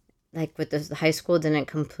 Like with the high school didn't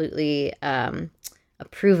completely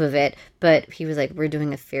approve of it, but he was like, "We're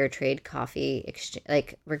doing a fair trade coffee exchange.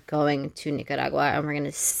 Like we're going to Nicaragua and we're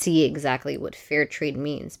gonna see exactly what fair trade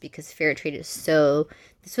means because fair trade is so."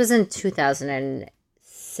 This was in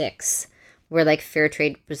 2006, where like fair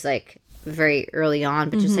trade was like very early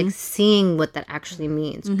on, but just like seeing what that actually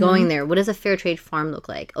means, going there. What does a fair trade farm look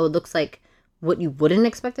like? Oh, it looks like what you wouldn't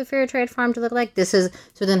expect a fair trade farm to look like. This is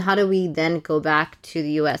so. Then how do we then go back to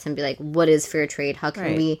the U.S. and be like, what is fair trade? How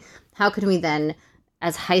can How can we then,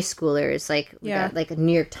 as high schoolers, like we got, like a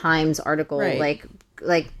New York Times article, like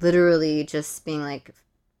literally just being like,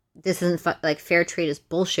 this isn't like fair trade is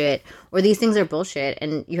bullshit, or these things are bullshit,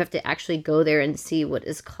 and you have to actually go there and see what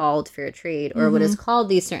is called fair trade, or what is called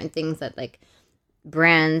these certain things that like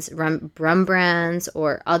brands, rum brands,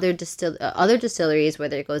 or other distilleries,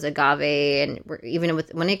 whether it goes agave, and even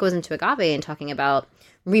when it goes into agave and talking about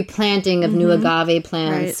replanting of new agave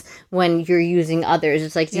plants when you're using others,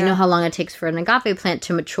 it's like, do you know how long it takes for an agave plant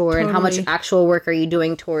to mature, and how much actual work are you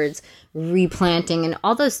doing towards replanting and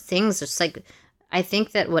all those things? It's like, I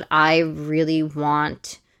think that what I really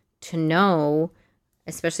want to know,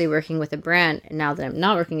 especially working with a brand, and now that I'm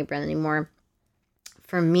not working a brand anymore,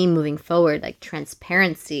 for me moving forward, like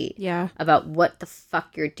transparency about what the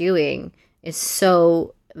fuck you're doing is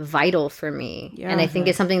so vital for me. And I think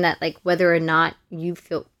it's something that like whether or not you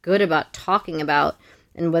feel good about talking about,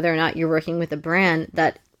 and whether or not you're working with a brand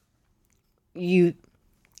that you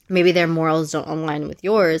maybe their morals don't align with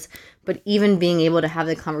yours, but even being able to have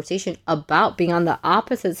the conversation about being on the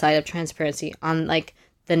opposite side of transparency, on like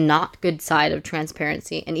the not good side of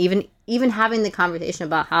transparency, and even having the conversation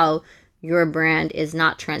about how your brand is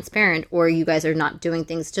not transparent, or you guys are not doing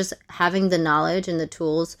things, just having the knowledge and the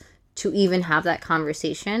tools to even have that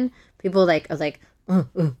conversation. People are like, I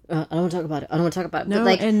don't want to talk about it. I don't want to talk about it. No, but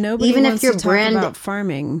like, and nobody even wants if your to talk brand about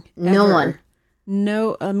farming. No ever. one.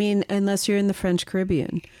 No, I mean, unless you're in the French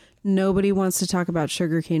Caribbean, nobody wants to talk about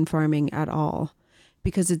sugarcane farming at all,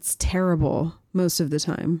 because it's terrible most of the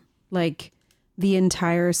time. Like the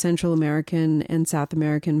entire Central American and South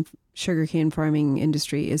American sugarcane farming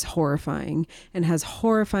industry is horrifying, and has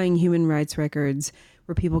horrifying human rights records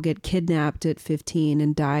where people get kidnapped at 15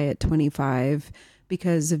 and die at 25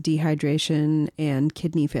 because of dehydration and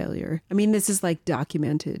kidney failure. I mean, this is like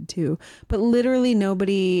documented too, but literally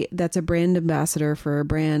nobody that's a brand ambassador for a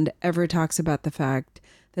brand ever talks about the fact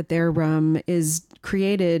that their rum is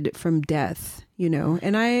created from death, you know?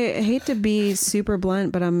 And I hate to be super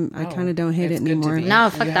blunt, but I kind of don't hate it anymore. No,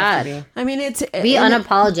 fuck that. I mean, it's... We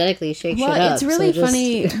unapologetically shake shit up. It's really so just-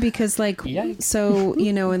 funny because like, so,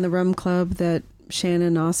 you know, in the rum club that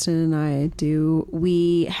Shannon Austin and I do,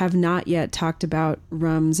 we have not yet talked about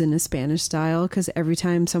rums in a Spanish style, because every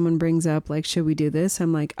time someone brings up like, should we do this,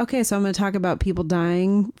 I'm like, okay, so I'm going to talk about people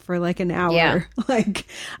dying for like an hour. Like,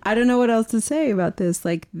 I don't know what else to say about this.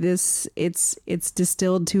 Like this, it's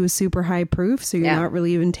distilled to a super high proof, so you're not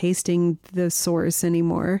really even tasting the source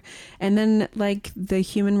anymore. And then like the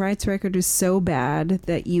human rights record is so bad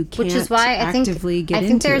that you can't, which is why actively get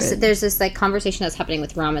into it. There's this like conversation that's happening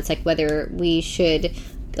with rum. It's like whether we should,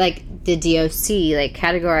 like the DOC, like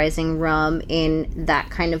categorizing rum in that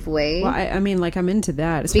kind of way. Well, I mean, like I'm into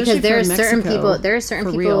that, especially because there are for certain Mexico, people. There are certain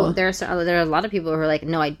for people. real. There are a lot of people who are like,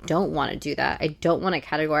 no, I don't want to do that. I don't want to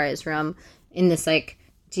categorize rum in this like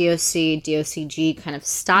DOC, DOCG kind of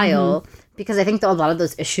style, because I think that a lot of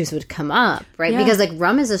those issues would come up, right? Because like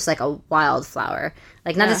rum is just like a wildflower.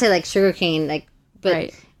 Like not to say like sugarcane, like, but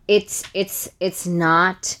it's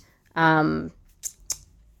not.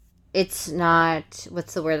 It's not,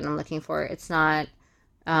 what's the word that I'm looking for? It's not,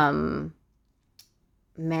 not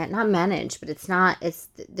managed, but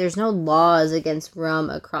there's no laws against rum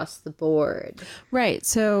across the board. Right.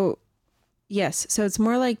 So, yes. So it's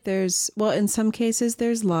more like in some cases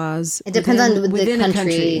there's laws. It depends on within the a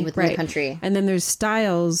country. Within right. the country. And then there's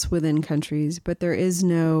styles within countries, but there is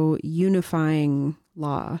no unifying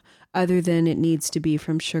law other than it needs to be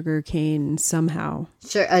from sugarcane somehow.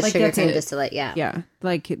 Sugarcane distillate, Yeah.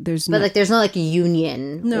 Like there's there's no like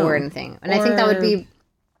union or anything. And I think that would be...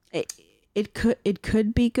 It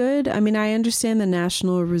could be good. I mean, I understand the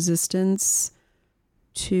national resistance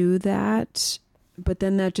to that, but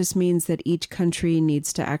then that just means that each country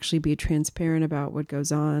needs to actually be transparent about what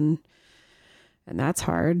goes on. And that's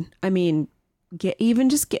hard. I mean,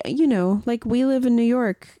 like we live in New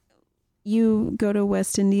York. You go to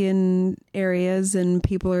West Indian areas and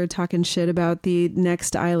people are talking shit about the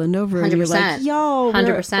next island over. 100%. And you're like, y'all,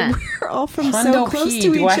 100%. We're all from Hundo so close P.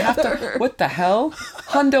 to Do each I have other. to? What the hell?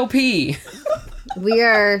 Hundo P. We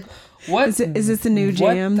are. What Is this the new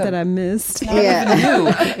jam the- that I missed? Yeah. new?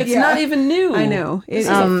 It's not even new. I know. This is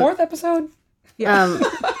the fourth episode.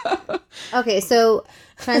 Okay, so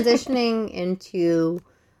transitioning into,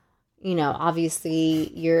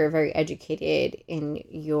 obviously you're very educated in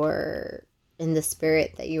the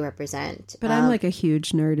spirit that you represent. But I'm like a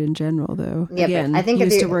huge nerd in general, though. Yeah, but Again, I think if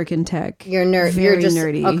used to you're- work in tech. You're nerd. Very You're just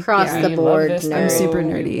nerdy. across Yeah. the You board love this, nerd. I'm though. super You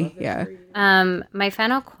nerdy. love this Yeah. for you. My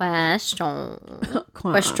final question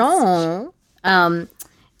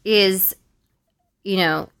is,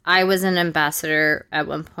 I was an ambassador at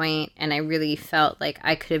one point, and I really felt like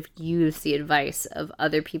I could have used the advice of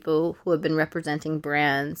other people who have been representing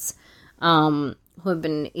brands, who have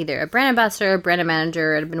been either a brand ambassador, a brand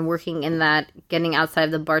manager, and have been working in that, getting outside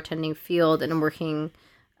of the bartending field and working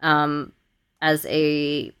as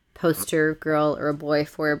a poster girl or a boy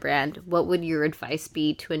for a brand. What would your advice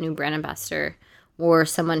be to a new brand ambassador or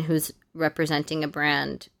someone who's representing a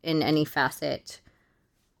brand in any facet?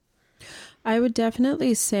 I would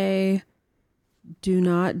definitely say do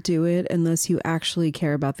not do it unless you actually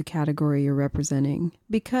care about the category you're representing,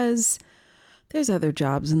 because there's other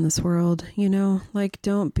jobs in this world, like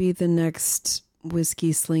don't be the next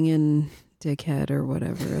whiskey slinging dickhead or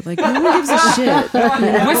whatever. Like no one gives a shit.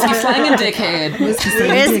 Whiskey slanging dickhead. Whiskey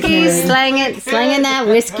slanging that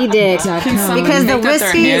whiskey dick. Because the Make that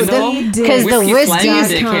their handle. because the Whiskey slanging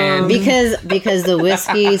whiskey dickhead. because the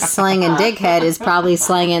whiskey slanging dickhead is probably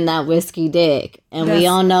slanging that whiskey dick, and we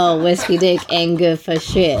all know whiskey dick ain't good for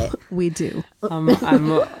shit. We do. I'm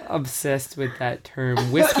obsessed with that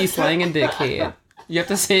term. Whiskey slanging dickhead. You have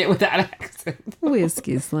to say it with that accent.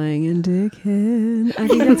 Whiskey slanging dickhead. I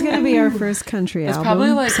think that's gonna be our first country It's album.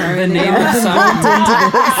 probably like the name of some.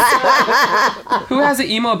 Who has an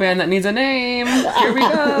emo band that needs a name? Here we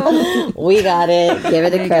go. We got it. Give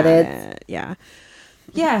it the credit. Yeah.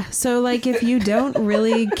 Yeah. So like if you don't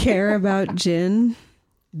really care about gin,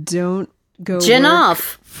 don't go Gin work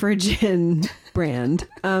off. for gin brand.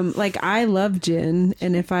 Like I love gin,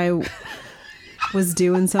 and if I was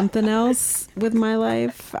doing something else with my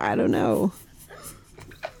life, I don't know.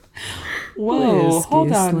 Whoa, Whiskey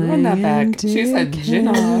hold on. Run that back. She said gin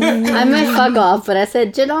off. I meant fuck off, but I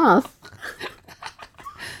said gin off.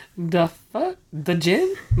 The fuck? The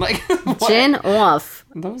gin? Like, what? Gin off.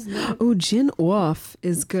 Those Oh, gin off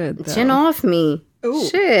is good. Though. Gin off me. Ooh.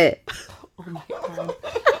 Shit. Oh my god.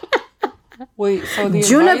 Wait, so the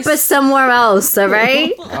Juniper advice... somewhere else, all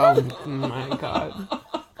right? Oh my god.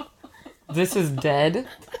 This is dead?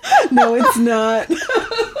 No, it's not.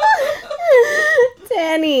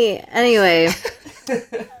 Danny. Anyway.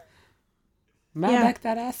 Malbec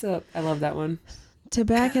that ass up. I love that one. To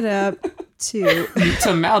back it up, to To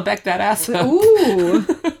Malbec that ass up. ooh,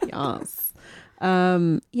 yes,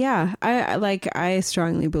 yeah. I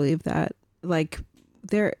strongly believe that. Like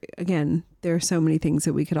there are so many things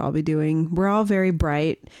that we could all be doing. We're all very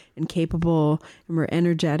bright and capable, and we're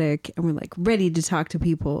energetic, and we're like ready to talk to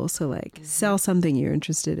people. So like, sell something you're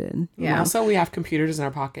interested in. you And know? also, we have computers in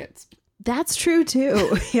our pockets. That's true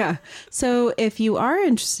too. Yeah. So if you are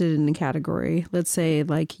interested in a category, let's say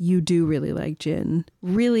like you do really like gin,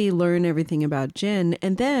 really learn everything about gin,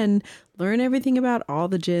 and then learn everything about all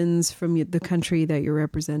the gins from the country that you're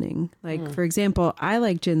representing. Like, for example, I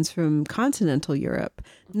like gins from continental Europe,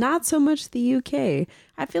 not so much the UK.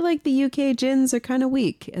 I feel like the UK gins are kind of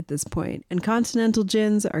weak at this point, and continental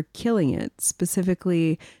gins are killing it,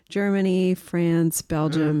 specifically Germany, France,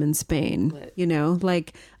 Belgium, and Spain. You know,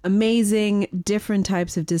 like amazing different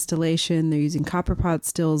types of distillation. They're using copper pot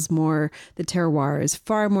stills more. The terroir is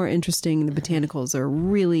far more interesting. The botanicals are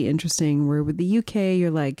really interesting. Where with the UK,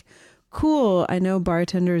 you're like, cool, I know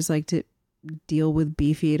bartenders like to deal with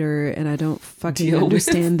Beefeater, and I don't fucking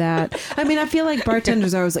understand that. I mean, I feel like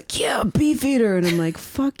bartenders are always like, yeah, Beefeater, and I'm like,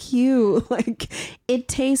 fuck you. Like, it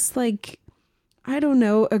tastes like, I don't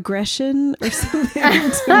know, aggression or something.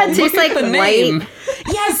 It tastes like the white. name.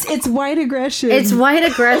 Yes, it's white aggression. It's white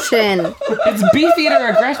aggression. It's Beefeater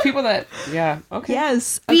aggress people that, yeah, okay.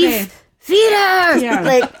 Yes. Okay. Beef feeder. Yeah.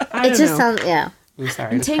 Like, I it don't just know. sounds, yeah. I'm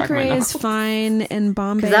sorry. And just cracked my Tanqueray is knuckles. fine, and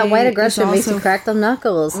Bombay. Because that white aggression is makes also you crack them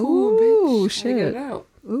knuckles. Ooh, Gotta get shit. it out.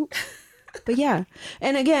 Ooh. But But yeah,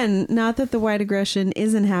 and again, not that the white aggression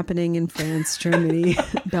isn't happening in France, Germany,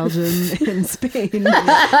 Belgium, and Spain,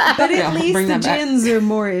 but at least the gins are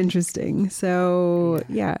more interesting. So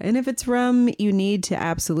yeah, and if it's rum, you need to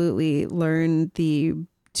absolutely learn the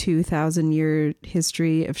 2,000-year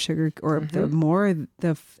history of sugar, or the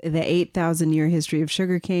 8,000-year history of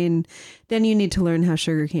sugarcane. Then you need to learn how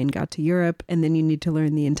sugarcane got to Europe, and then you need to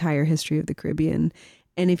learn the entire history of the Caribbean.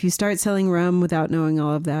 And if you start selling rum without knowing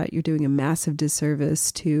all of that, you're doing a massive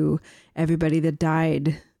disservice to everybody that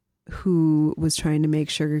died who was trying to make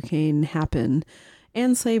sugarcane happen,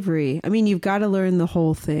 and slavery. I mean, you've got to learn the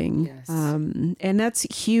whole thing. Yes. And that's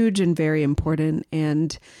huge and very important.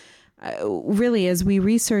 And really, as we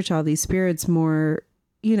research all these spirits more,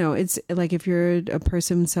 you know, it's like if you're a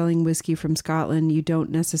person selling whiskey from Scotland, you don't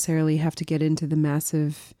necessarily have to get into the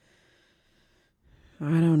massive...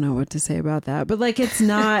 I don't know what to say about that, but like, it's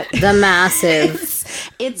not the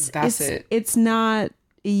massive. It's not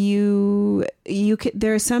you can,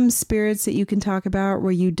 there are some spirits that you can talk about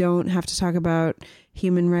where you don't have to talk about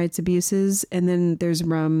human rights abuses. And then there's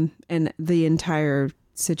rum, and the entire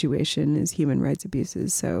situation is human rights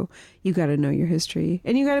abuses. So you got to know your history,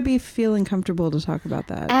 and you got to be feeling comfortable to talk about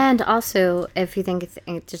that. And also, if you think,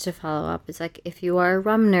 just to follow up, it's like, if you are a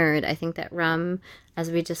rum nerd, I think that rum, as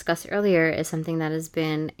we discussed earlier, is something that has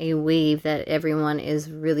been a wave that everyone is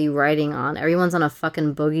really riding on. Everyone's on a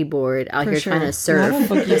fucking boogie board out here trying to surf.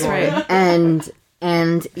 That's right.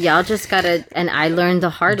 And y'all just gotta, and I learned the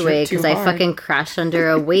hard way because I fucking crashed under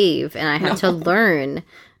a wave, and I had to learn,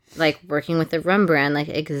 like, working with the rum brand, like,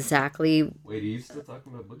 exactly. Wait, are you still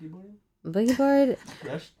talking about boogie board? Boogie board?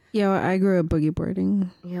 Yo, I grew up boogie boarding.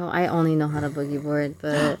 You know, I only know how to boogie board,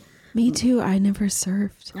 but... Me too. I never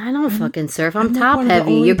surfed. I don't fucking surf. I'm top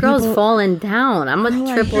heavy. Your girl's falling down. I'm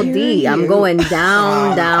a triple D. I'm going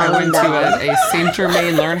down. I went to a Saint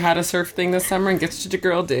Germain learn how to surf thing this summer, and guess what your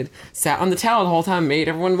girl did? Sat on the towel the whole time, made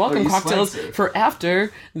everyone welcome cocktails for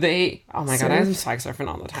after they... Oh my God, I'm swag surfing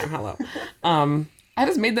all the time. Hello. I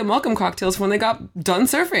just made them welcome cocktails when they got done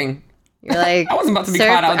surfing. You're like... I wasn't about to be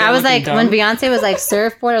caught out there. I was like, dumb. when Beyonce was like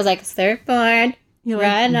surfboard, I was like, surfboard. You're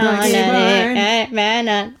right on.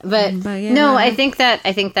 But no, I think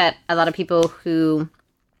that a lot of people who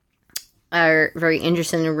are very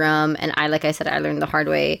interested in rum, and like I said, I learned the hard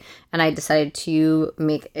way, and I decided to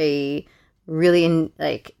make a really an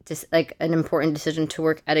important decision to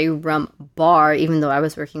work at a rum bar, even though I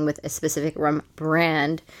was working with a specific rum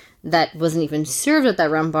brand that wasn't even served at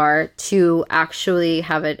that rum bar, to actually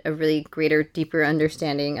have a really greater, deeper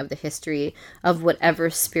understanding of the history of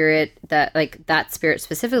whatever spirit that spirit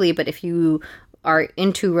specifically. But if you are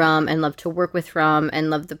into rum and love to work with rum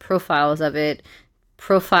and love the profiles of it,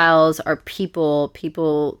 profiles are people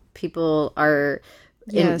are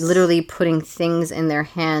literally putting things in their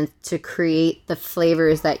hands to create the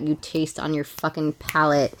flavors that you taste on your fucking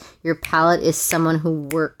palate. Your palate is someone who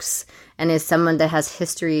works, and is someone that has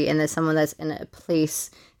history, and is someone that's in a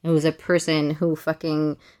place, and who's a person who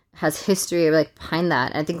fucking has history like behind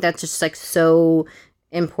that. And I think that's just like so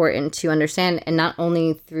important to understand, and not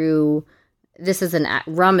only through this is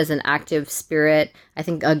rum is an active spirit. I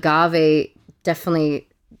think agave definitely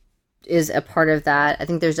is a part of that. I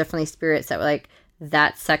think there's definitely spirits that were like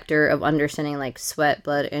that sector of understanding, like sweat,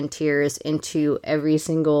 blood, and tears into every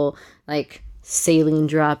single like saline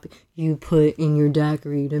drop you put in your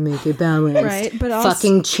daiquiri to make it balanced. Right, but also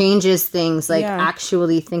fucking changes things. Like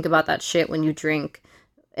actually think about that shit when you drink.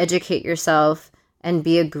 Educate yourself and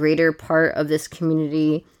be a greater part of this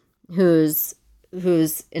community who's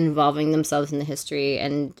involving themselves in the history.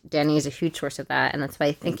 And Danny is a huge source of that, and that's why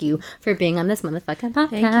I thank you for being on this motherfucking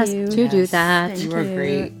podcast to do that. You were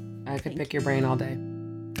great. I could pick your brain all day.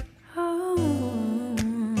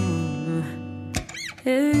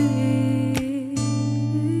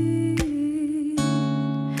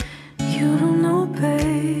 You don't know,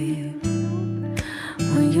 babe,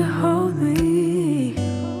 when you hold me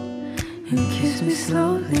and kiss me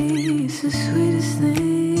slowly, it's the sweetest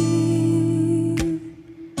thing,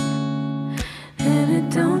 and it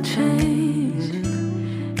don't change.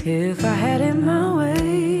 If I had it my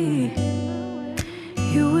way,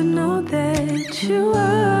 you would know that you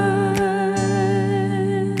are.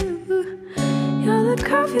 You're the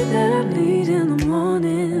coffee that I need in the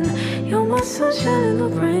morning. You're my sunshine in the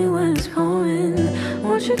rain when it's pouring.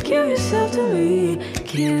 Won't you give yourself to me?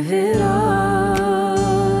 Give it all.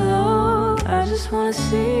 I just wanna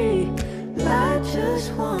see. I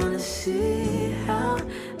just wanna see how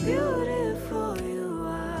beautiful you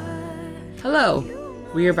are. Hello.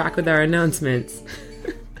 We are back with our announcements.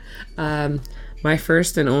 My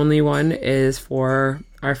first and only one is for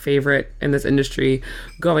our favorite in this industry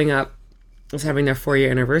growing up. is having their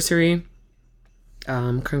 4-year anniversary.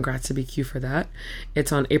 Congrats to BQ for that.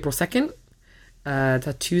 It's on April 2nd. It's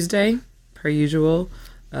a Tuesday, per usual.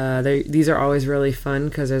 These are always really fun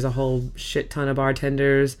because there's a whole shit ton of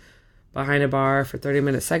bartenders behind a bar for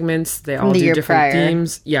 30-minute segments. They all do different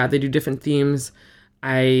themes. Yeah, they do different themes.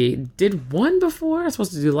 I did one before. I was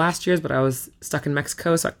supposed to do last year's, but I was stuck in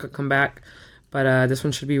Mexico, so I could come back. But this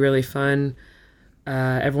one should be really fun.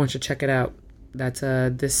 Everyone should check it out. That's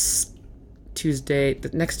this Tuesday,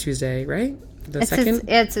 the next Tuesday, right? The second?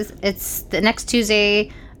 It's the next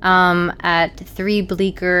Tuesday at 3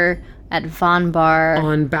 Bleecker at Von Bar.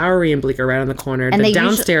 On Bowery and Bleecker, right on the corner. And the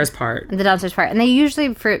downstairs part. The downstairs part. And they usually,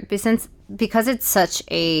 because it's such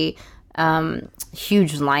a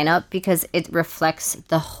huge lineup, because it reflects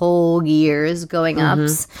the whole year's going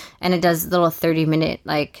ups, and it does little 30-minute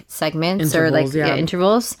like segments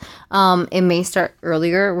intervals. It may start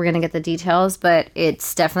earlier. We're gonna get the details, but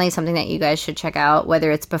it's definitely something that you guys should check out,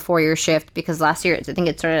 whether it's before your shift, because last year I think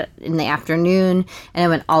it started in the afternoon and it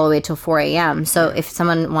went all the way till 4 a.m. So if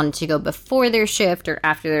someone wanted to go before their shift or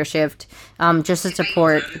after their shift, just to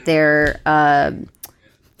support their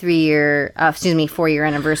 4-year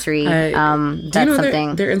anniversary. That's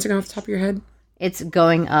something. Their Instagram off the top of your head? It's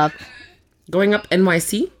Going Up. Going Up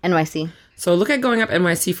NYC? NYC. So look at Going Up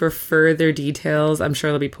NYC for further details. I'm sure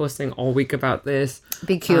they'll be posting all week about this.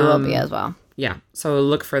 BQ will be as well. Yeah, so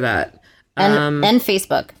look for that. And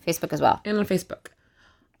Facebook. Facebook as well. And on Facebook.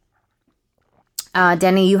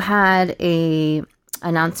 Denny, you had a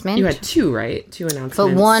announcement. You had 2, right? 2 announcements.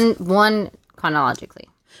 But one chronologically.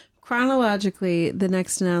 Chronologically, the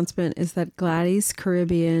next announcement is that Gladys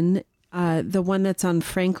Caribbean, the one that's on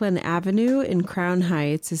Franklin Avenue in Crown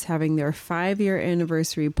Heights, is having their 5-year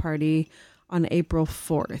anniversary party on April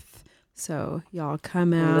 4th. So y'all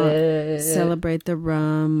come out, celebrate the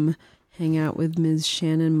rum, hang out with Ms.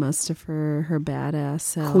 Shannon Mustafer, her badass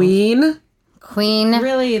self. Queen.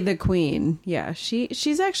 Really the queen. Yeah,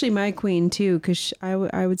 she's actually my queen too, because I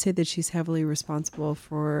would say that she's heavily responsible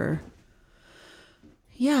for...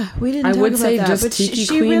 Yeah, we didn't. I would say just Tiki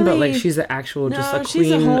Queen, really, but like she's a queen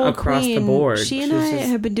across the board. She and I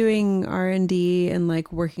have been doing R&D and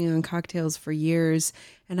like working on cocktails for years,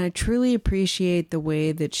 and I truly appreciate the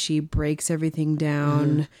way that she breaks everything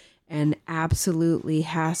down and absolutely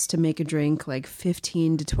has to make a drink like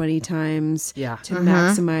 15 to 20 times to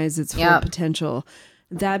maximize its full potential.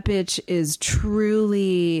 That bitch is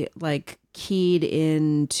truly like keyed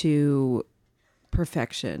into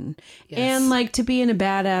perfection, and like to be in a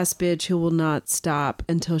badass bitch who will not stop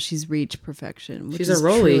until she's reached perfection. She's a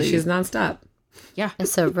rollie. She's nonstop. Yeah,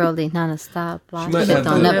 it's a rollie, not a stop. She might have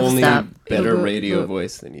the only better radio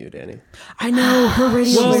voice than you, Danny. I know her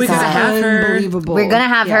radio voice is unbelievable. We're gonna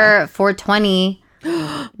have her 420.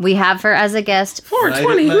 We have her as a guest.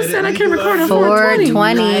 420. Who said I can record a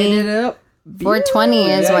 420? 420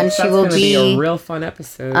 is when she will be a real fun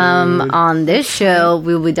episode. On this show,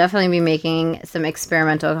 we will definitely be making some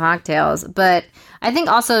experimental cocktails. But I think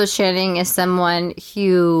also Shannon is someone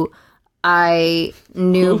who I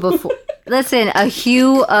knew before. Listen, she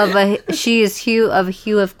is Hugh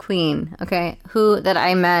of Queen. Okay, who that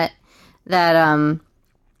I met that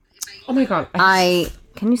Oh my god!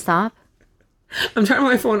 Can you stop? I'm turning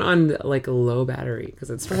my phone on like low battery because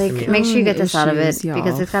it's stressing me out. Make sure you get this out of it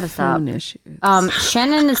because it's got to stop.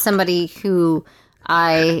 Shannon is somebody who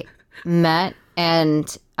I met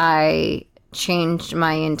and I changed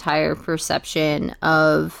my entire perception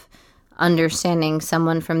of understanding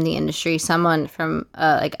someone from the industry, someone from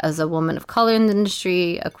like as a woman of color in the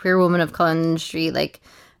industry, a queer woman of color in the industry, like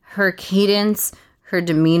her cadence, her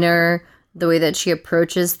demeanor, the way that she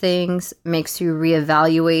approaches things makes you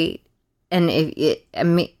reevaluate. And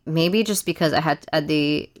maybe just because I had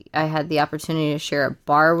the opportunity to share a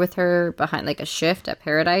bar with her behind like a shift at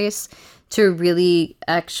Paradise to really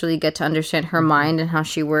actually get to understand her mind and how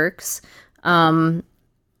she works. I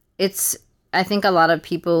think a lot of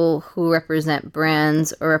people who represent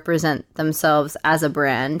brands or represent themselves as a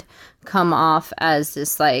brand come off as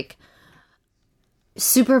this like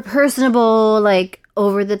super personable, like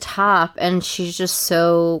over the top, and she's just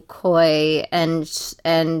so coy and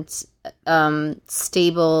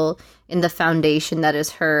stable in the foundation that is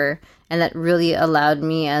her, and that really allowed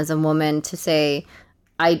me as a woman to say,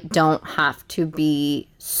 I don't have to be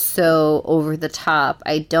so over the top.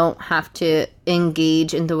 I don't have to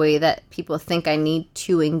engage in the way that people think I need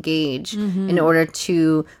to engage in order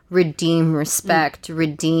to redeem respect,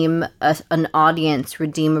 redeem an audience,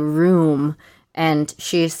 redeem a room. And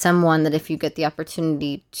she is someone that if you get the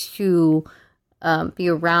opportunity to be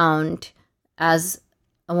around as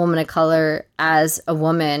a woman of color, as a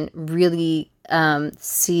woman, really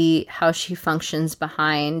see how she functions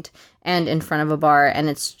behind and in front of a bar, and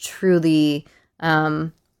it's truly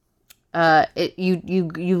you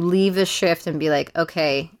leave the shift and be like,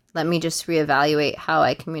 okay, let me just reevaluate how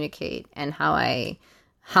I communicate and how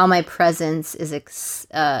my presence is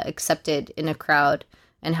accepted in a crowd,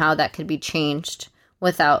 and how that could be changed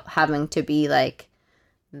without having to be like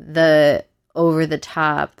the over the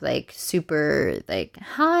top, like super, like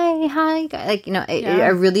hi, like, you know, I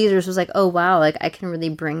really just was like, oh wow, like I can really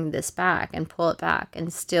bring this back and pull it back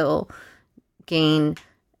and still gain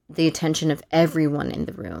the attention of everyone in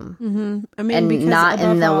the room. Mm-hmm. I mean, and because not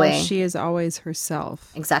in the all, way she is always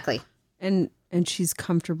herself. Exactly. And she's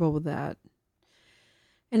comfortable with that.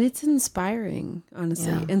 And it's inspiring,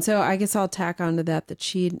 honestly. Yeah. And so I guess I'll tack onto that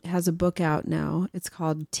she has a book out now. It's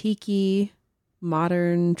called Tiki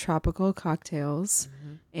Modern Tropical Cocktails.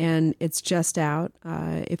 Mm-hmm. And it's just out.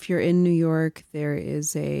 If you're in New York, there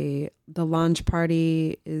is the launch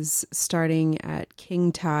party is starting at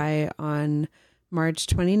King Thai on March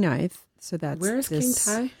 29th. So that's where is King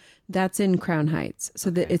Thai? That's in Crown Heights. So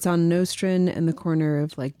that it's on Nostrand and the corner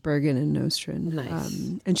of like Bergen and Nostrand. Nice.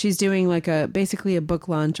 And she's doing like basically a book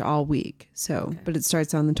launch all week. So, but it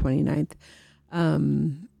starts on the 29th.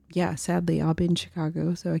 Yeah, sadly I'll be in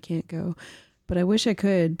Chicago, so I can't go. But I wish I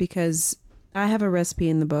could, because I have a recipe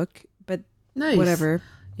in the book, but nice. Whatever.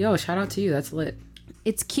 Yo, shout out to you. That's lit.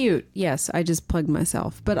 It's cute. Yes, I just plugged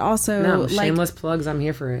myself. But also, no, shameless plugs. I'm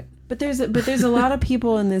here for it. But there's a lot of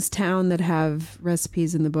people in this town that have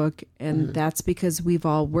recipes in the book, and that's because we've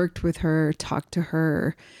all worked with her, talked to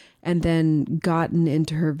her, and then gotten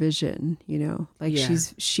into her vision, you know. Like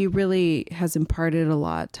she really has imparted a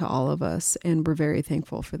lot to all of us, and we're very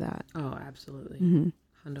thankful for that. Oh, absolutely. Mm-hmm.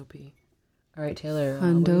 Hundo P. All right, Taylor.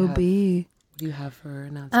 Hundo B. What do you have for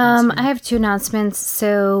announcements? I have 2 announcements.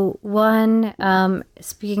 So one,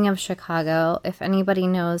 speaking of Chicago, if anybody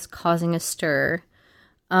knows Causing a Stir,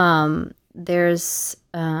 there's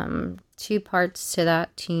 2 parts to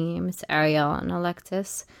that team. It's Ariel and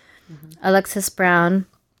Alexis. Mm-hmm. Alexis Brown,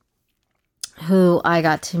 who I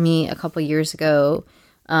got to meet a couple years ago,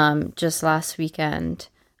 just last weekend,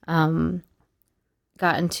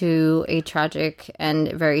 got into a tragic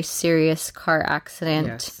and very serious car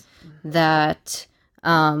accident that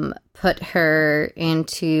put her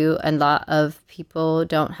into, a lot of people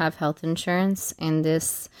don't have health insurance in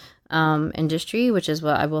this industry, which is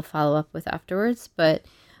what I will follow up with afterwards. But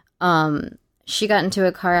she got into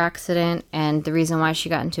a car accident, and the reason why she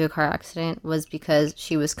got into a car accident was because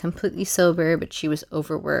she was completely sober, but she was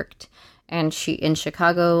overworked. And in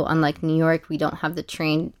Chicago, unlike New York, we don't have the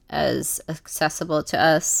train as accessible to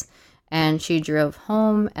us. And she drove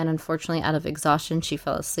home, and unfortunately, out of exhaustion, she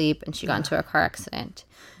fell asleep and she got into a car accident.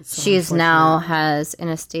 She is now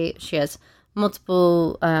she has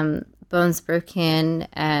multiple bones broken,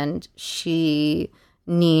 and she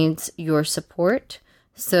needs your support.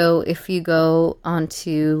 So if you go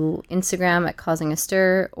onto Instagram at Causing a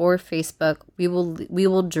Stir or Facebook, we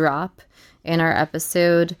will drop in our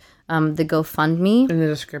episode the GoFundMe in the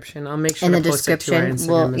description. I'll make sure to post it to our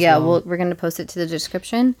Instagram we're going to post it to the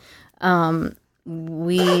description.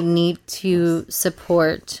 We need to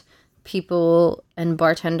support people and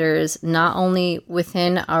bartenders not only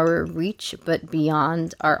within our reach but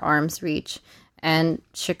beyond our arm's reach. And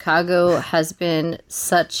Chicago has been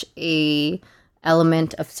such a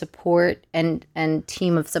element of support and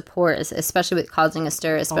team of support, especially with Causing a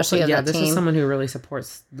Stir, especially also, of that this team. is someone who really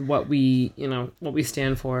supports what we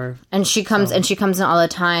stand for. And she comes in all the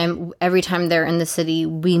time. Every time they're in the city,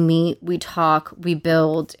 we meet, we talk, we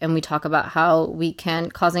build, and we talk about how we can.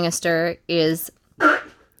 Causing a Stir is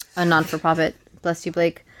a non-for-profit. Bless you,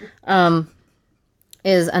 Blake.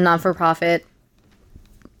 Is a non-for-profit,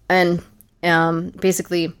 and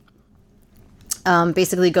basically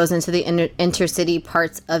goes into the intercity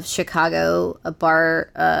parts of Chicago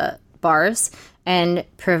bars and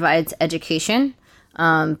provides education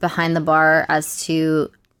behind the bar as to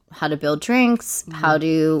how to build drinks, how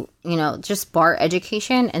to, just bar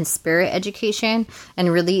education and spirit education,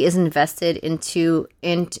 and really is invested into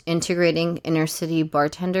integrating inner city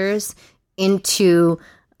bartenders into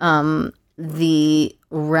the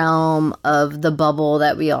realm of the bubble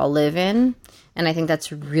that we all live in. And I think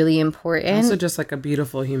that's really important. Also just like a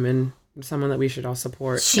beautiful human, someone that we should all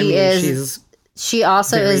support. She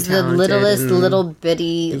also is the littlest little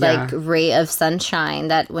bitty ray of sunshine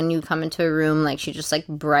that when you come into a room, like she just like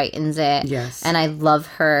brightens it. Yes. And I love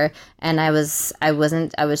her. And I was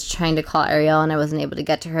trying to call Ariel and I wasn't able to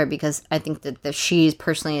get to her because I think that she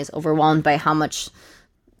personally is overwhelmed by how much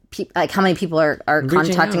how many people are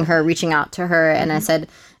contacting her, reaching out to her. And I said,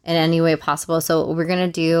 in any way possible. So what we're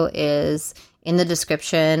going to do is in the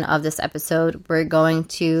description of this episode, we're going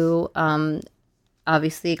to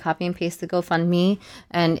obviously copy and paste the GoFundMe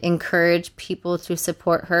and encourage people to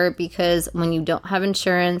support her, because when you don't have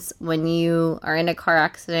insurance, when you are in a car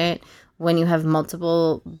accident, when you have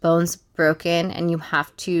multiple bones broken and you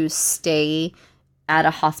have to stay at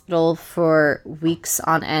a hospital for weeks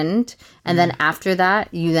on end, and then after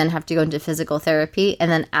that you then have to go into physical therapy,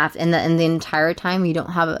 and then in the entire time you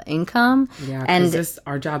don't have an income. Yeah, and because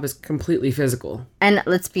our job is completely physical. And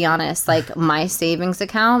let's be honest, like, my savings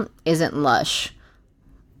account isn't lush.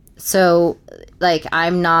 So, like,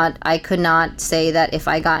 I could not say that if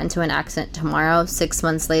I got into an accident tomorrow, 6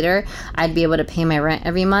 months later, I'd be able to pay my rent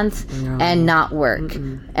every month and not work.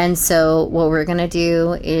 And so what we're going to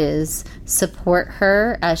do is support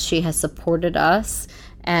her as she has supported us,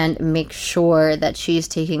 and make sure that she's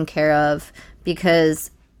taken care of,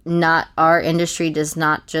 because not our industry does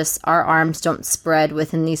not just, our arms don't spread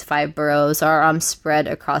within these 5 boroughs. Our arms spread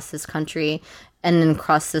across this country and then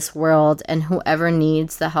across this world, and whoever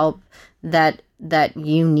needs the help that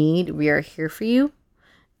you need, we are here for you,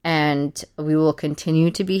 and we will continue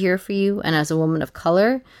to be here for you. And as a woman of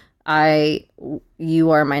color, you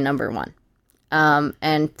are my number one.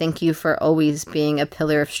 And thank you for always being a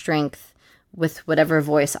pillar of strength with whatever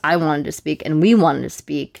voice I wanted to speak and we wanted to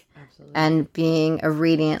speak. Absolutely. And being a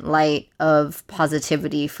radiant light of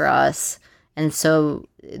positivity for us. And so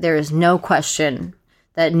there is no question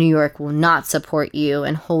that New York will not support you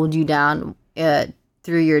and hold you down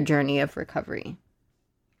through your journey of recovery.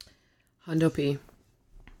 Hundo P.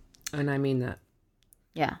 And I mean that.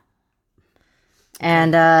 Yeah.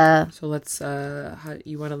 And so let's how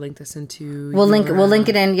you want to link this into we'll link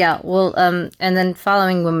it in, yeah. We'll and then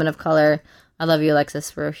following Women of Color, I love you,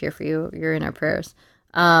 Alexis. We're here for you. You're in our prayers.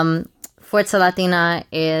 Fuerza Latina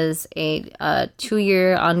is a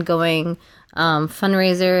 2-year ongoing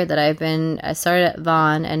fundraiser that I started at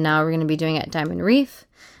Vaughn, and now we're going to be doing it at Diamond Reef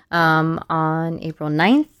on April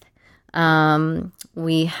 9th.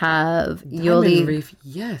 We have Diamond Reef,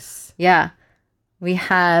 yes. Yeah. We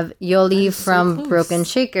have Yoli from Broken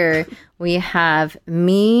Shaker. We have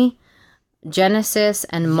me, Genesis,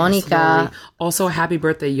 and Monica. Yoli. Also, happy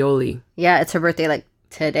birthday, Yoli. Yeah, it's her birthday like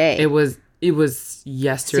today. It was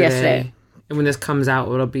yesterday. And when this comes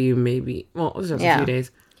out, it'll be maybe, it was just a few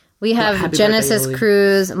days. We have Genesis,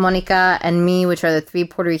 Cruz, Monica, and me, which are the 3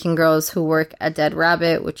 Puerto Rican girls who work at Dead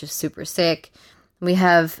Rabbit, which is super sick. We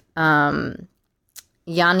have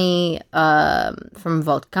Yanni from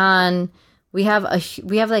Volcan. We have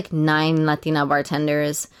like 9 Latina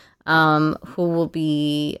bartenders who will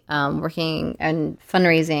be working and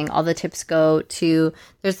fundraising. All the tips go to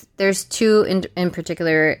there's 2 in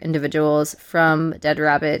particular individuals from Dead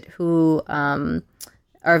Rabbit who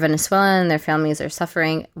are Venezuelan. Their families are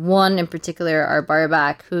suffering. One in particular, our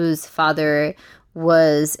barback, whose father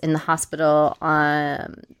was in the hospital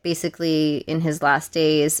basically in his last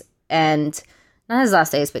days, and not his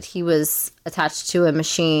last days, but he was attached to a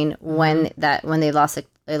machine when they lost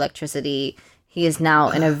electricity. He is now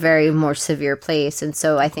in a very more severe place. And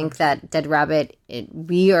so I think that Dead Rabbit,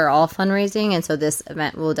 we are all fundraising. And so this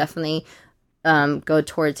event will definitely go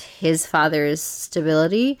towards his father's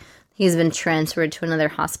stability. He's been transferred to another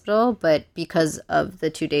hospital, but because of the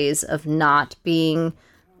 2 days of not being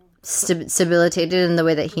stabilitated in the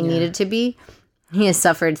way that he needed to be, he has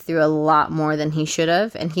suffered through a lot more than he should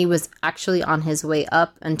have. And he was actually on his way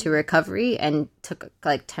up into recovery and took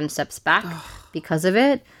like 10 steps back because of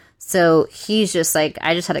it. So he's just like,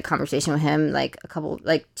 I just had a conversation with him like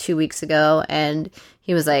 2 weeks ago, and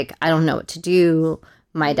he was like, I don't know what to do.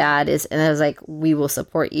 My dad is, and I was like, we will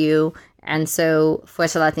support you. And so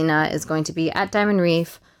Fuerza Latina is going to be at Diamond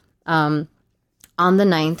Reef on the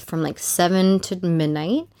 9th from like 7 to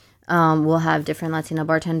midnight. We'll have different Latina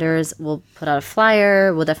bartenders. We'll put out a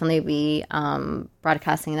flyer. We'll definitely be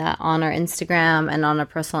broadcasting that on our Instagram and on our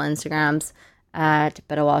personal Instagrams at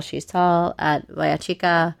Better While She's Tall, at Vaya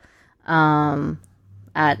Chica,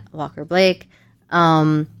 at Walker Blake.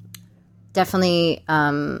 Definitely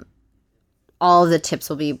all of the tips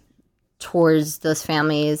will be towards those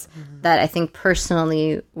families that I think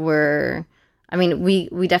personally we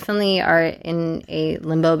definitely are in a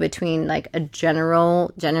limbo between like a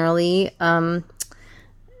generally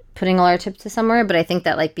putting all our tips to somewhere, but I think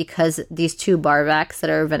that like because these 2 barbacks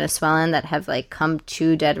that are Venezuelan that have like come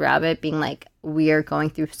to Dead Rabbit being like, we are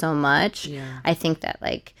going through so much, I think that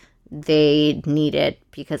like they need it,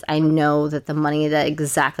 because I know that the money that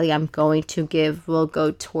exactly I'm going to give will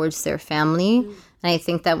go towards their family. And I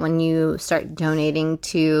think that when you start donating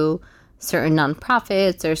to certain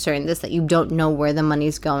nonprofits or certain this, that you don't know where the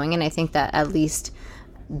money's going. And I think that at least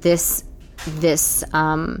this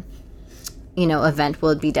event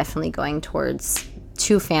will be definitely going towards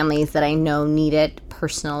 2 families that I know need it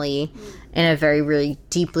personally in a very, really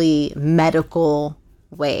deeply medical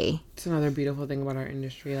way. It's another beautiful thing about our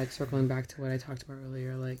industry, like circling back to what I talked about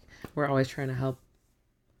earlier, like we're always trying to help.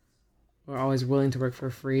 We're always willing to work for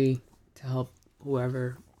free to help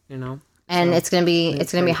whoever, And so, it's gonna be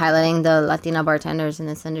highlighting the Latina bartenders in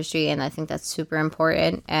this industry, and I think that's super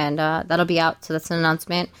important. And that'll be out, so that's an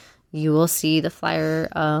announcement. You will see the flyer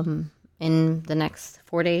in the next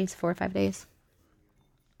 4 or 5 days.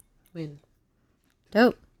 Win.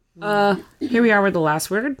 Dope. Here we are with the last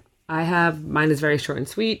word. Mine is very short and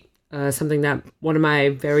sweet. Something that one of my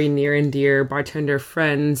very near and dear bartender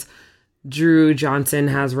friends, Drew Johnson,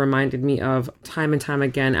 has reminded me of time and time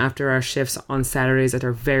again after our shifts on Saturdays that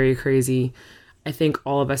are very crazy. I think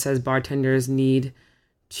all of us as bartenders need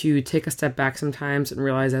to take a step back sometimes and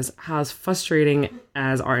realize how frustrating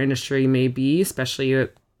as our industry may be, especially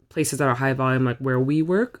at places that are high volume like where we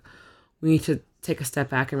work. We need to take a step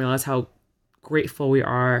back and realize how grateful we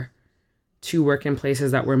are to work in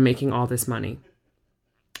places that we're making all this money.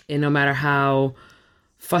 And no matter how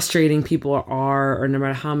frustrating people are, or no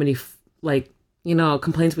matter how many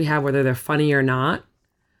complaints we have, whether they're funny or not,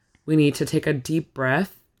 we need to take a deep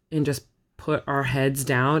breath and just put our heads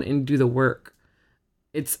down and do the work.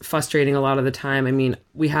 It's frustrating a lot of the time. I mean,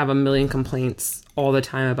 we have a million complaints all the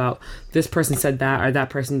time about this person said that, or that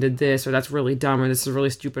person did this, or that's really dumb, or this is really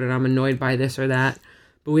stupid, and I'm annoyed by this or that.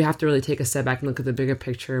 But we have to really take a step back and look at the bigger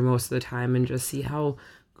picture most of the time and just see how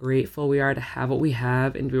grateful we are to have what we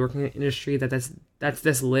have and to be working in an industry that's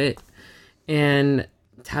this lit, and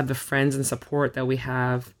to have the friends and support that we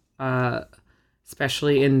have,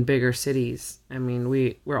 especially in bigger cities. I mean,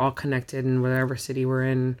 we're all connected in whatever city we're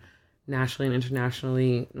in, nationally and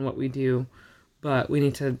internationally, in what we do. But we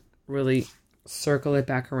need to really circle it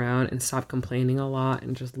back around and stop complaining a lot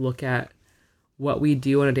and just look at what we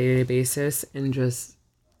do on a day-to-day basis and just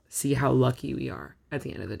see how lucky we are at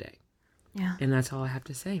the end of the day. Yeah. And that's all I have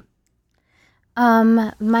to say.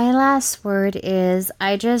 My last word is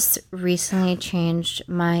I just recently changed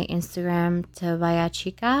my Instagram to Vaya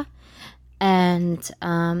Chica, and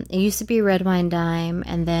it used to be Red Wine Dime,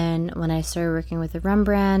 and then when I started working with the rum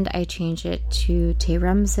brand, I changed it to Te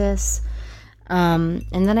Rumsis, and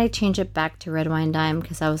then I changed it back to Red Wine Dime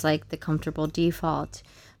because I was like the comfortable default.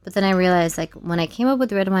 But then I realized, like, when I came up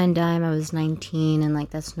with Red Wine Dime, I was 19, and like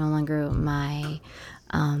that's no longer my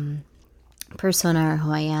persona or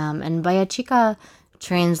who I am. And Vaya Chica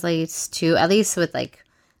translates to, at least with like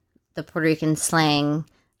the Puerto Rican slang,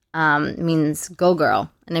 means go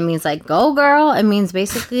girl. And it means like go girl. It means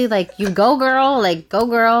basically like you go girl,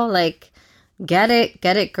 like get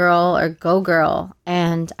it girl, or go girl.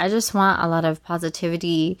 And I just want a lot of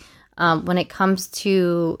positivity when it comes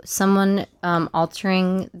to someone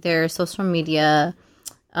altering their social media,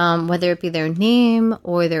 whether it be their name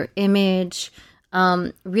or their image.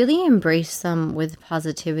 Really embrace them with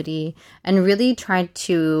positivity and really try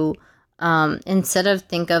to, instead of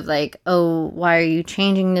think of like, oh, why are you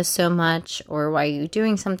changing this so much? Or why are you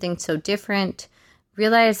doing something so different?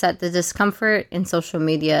 Realize that the discomfort in social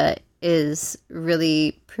media is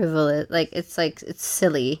really privileged. It's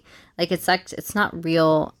silly. It's not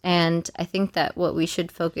real. And I think that what we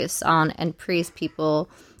should focus on and praise people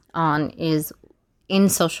on is in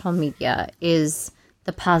social media is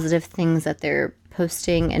the positive things that they're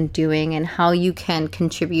posting and doing and how you can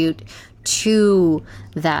contribute to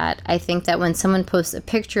that. I think that when someone posts a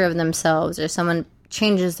picture of themselves, or someone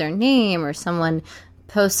changes their name, or someone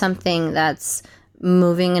posts something that's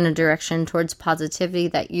moving in a direction towards positivity,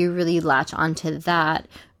 that you really latch onto that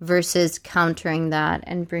versus countering that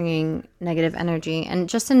and bringing negative energy. And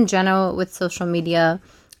just in general with social media,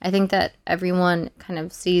 I think that everyone kind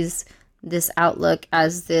of sees this outlook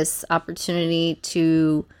as this opportunity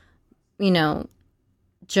to,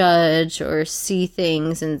 judge or see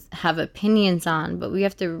things and have opinions on. But we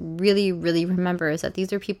have to really, really remember is that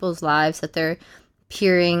these are people's lives that they're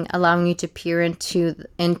allowing you to peer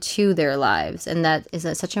into their lives. And that is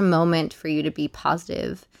such a moment for you to be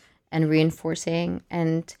positive and reinforcing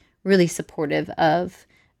and really supportive of,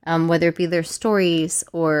 whether it be their stories,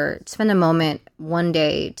 or spend a moment one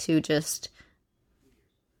day to just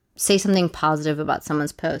say something positive about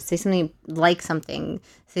someone's post, say something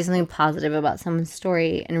positive about someone's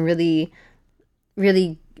story, and really,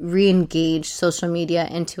 really re-engage social media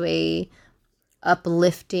into a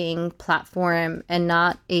uplifting platform and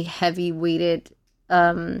not a heavy-weighted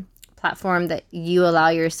platform that you allow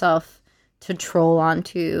yourself to troll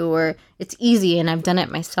onto. Or it's easy, and I've done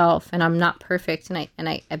it myself, and I'm not perfect, and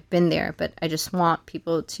I've been there, but I just want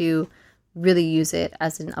people to really use it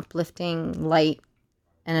as an uplifting light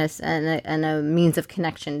and a means of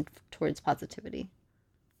connection towards positivity.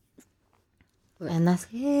 And that's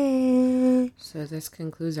it. So this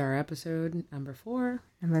concludes our episode number 4.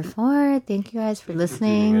 Number 4. Thank you guys for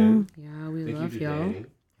listening. Yeah, we love y'all.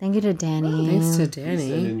 Thank you to Danny. Thanks to Please send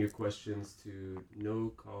Danny. in your questions to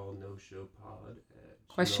nocallnoshowpod@gmail.com.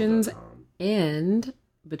 Questions and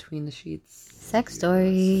Between the Sheets. Sex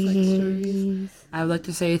stories. I would like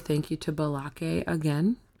to say thank you to Balake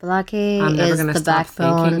again. Balake I'm never is gonna the stop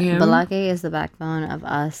backbone. thanking him. Balake is the backbone of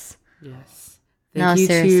us. Yes. No, Thank you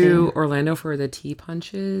seriously. to Orlando for the tea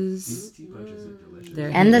punches. Tea punches are delicious. They're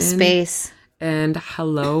And the hitting. space. And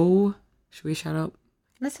hello. Should we shout out?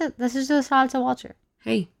 Let's just do a shout out to Walter.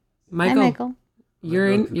 Hey, Hi, Michael. Michael. You're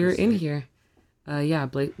Michael in. cook You're a in steak. here. Yeah.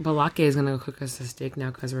 Balake is gonna cook us a steak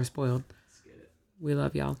now because we're spoiled. We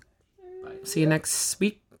love y'all. See you next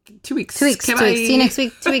week. 2 weeks. 2 weeks. Okay, 2 weeks. See you bye. next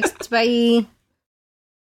week. 2 weeks. Bye.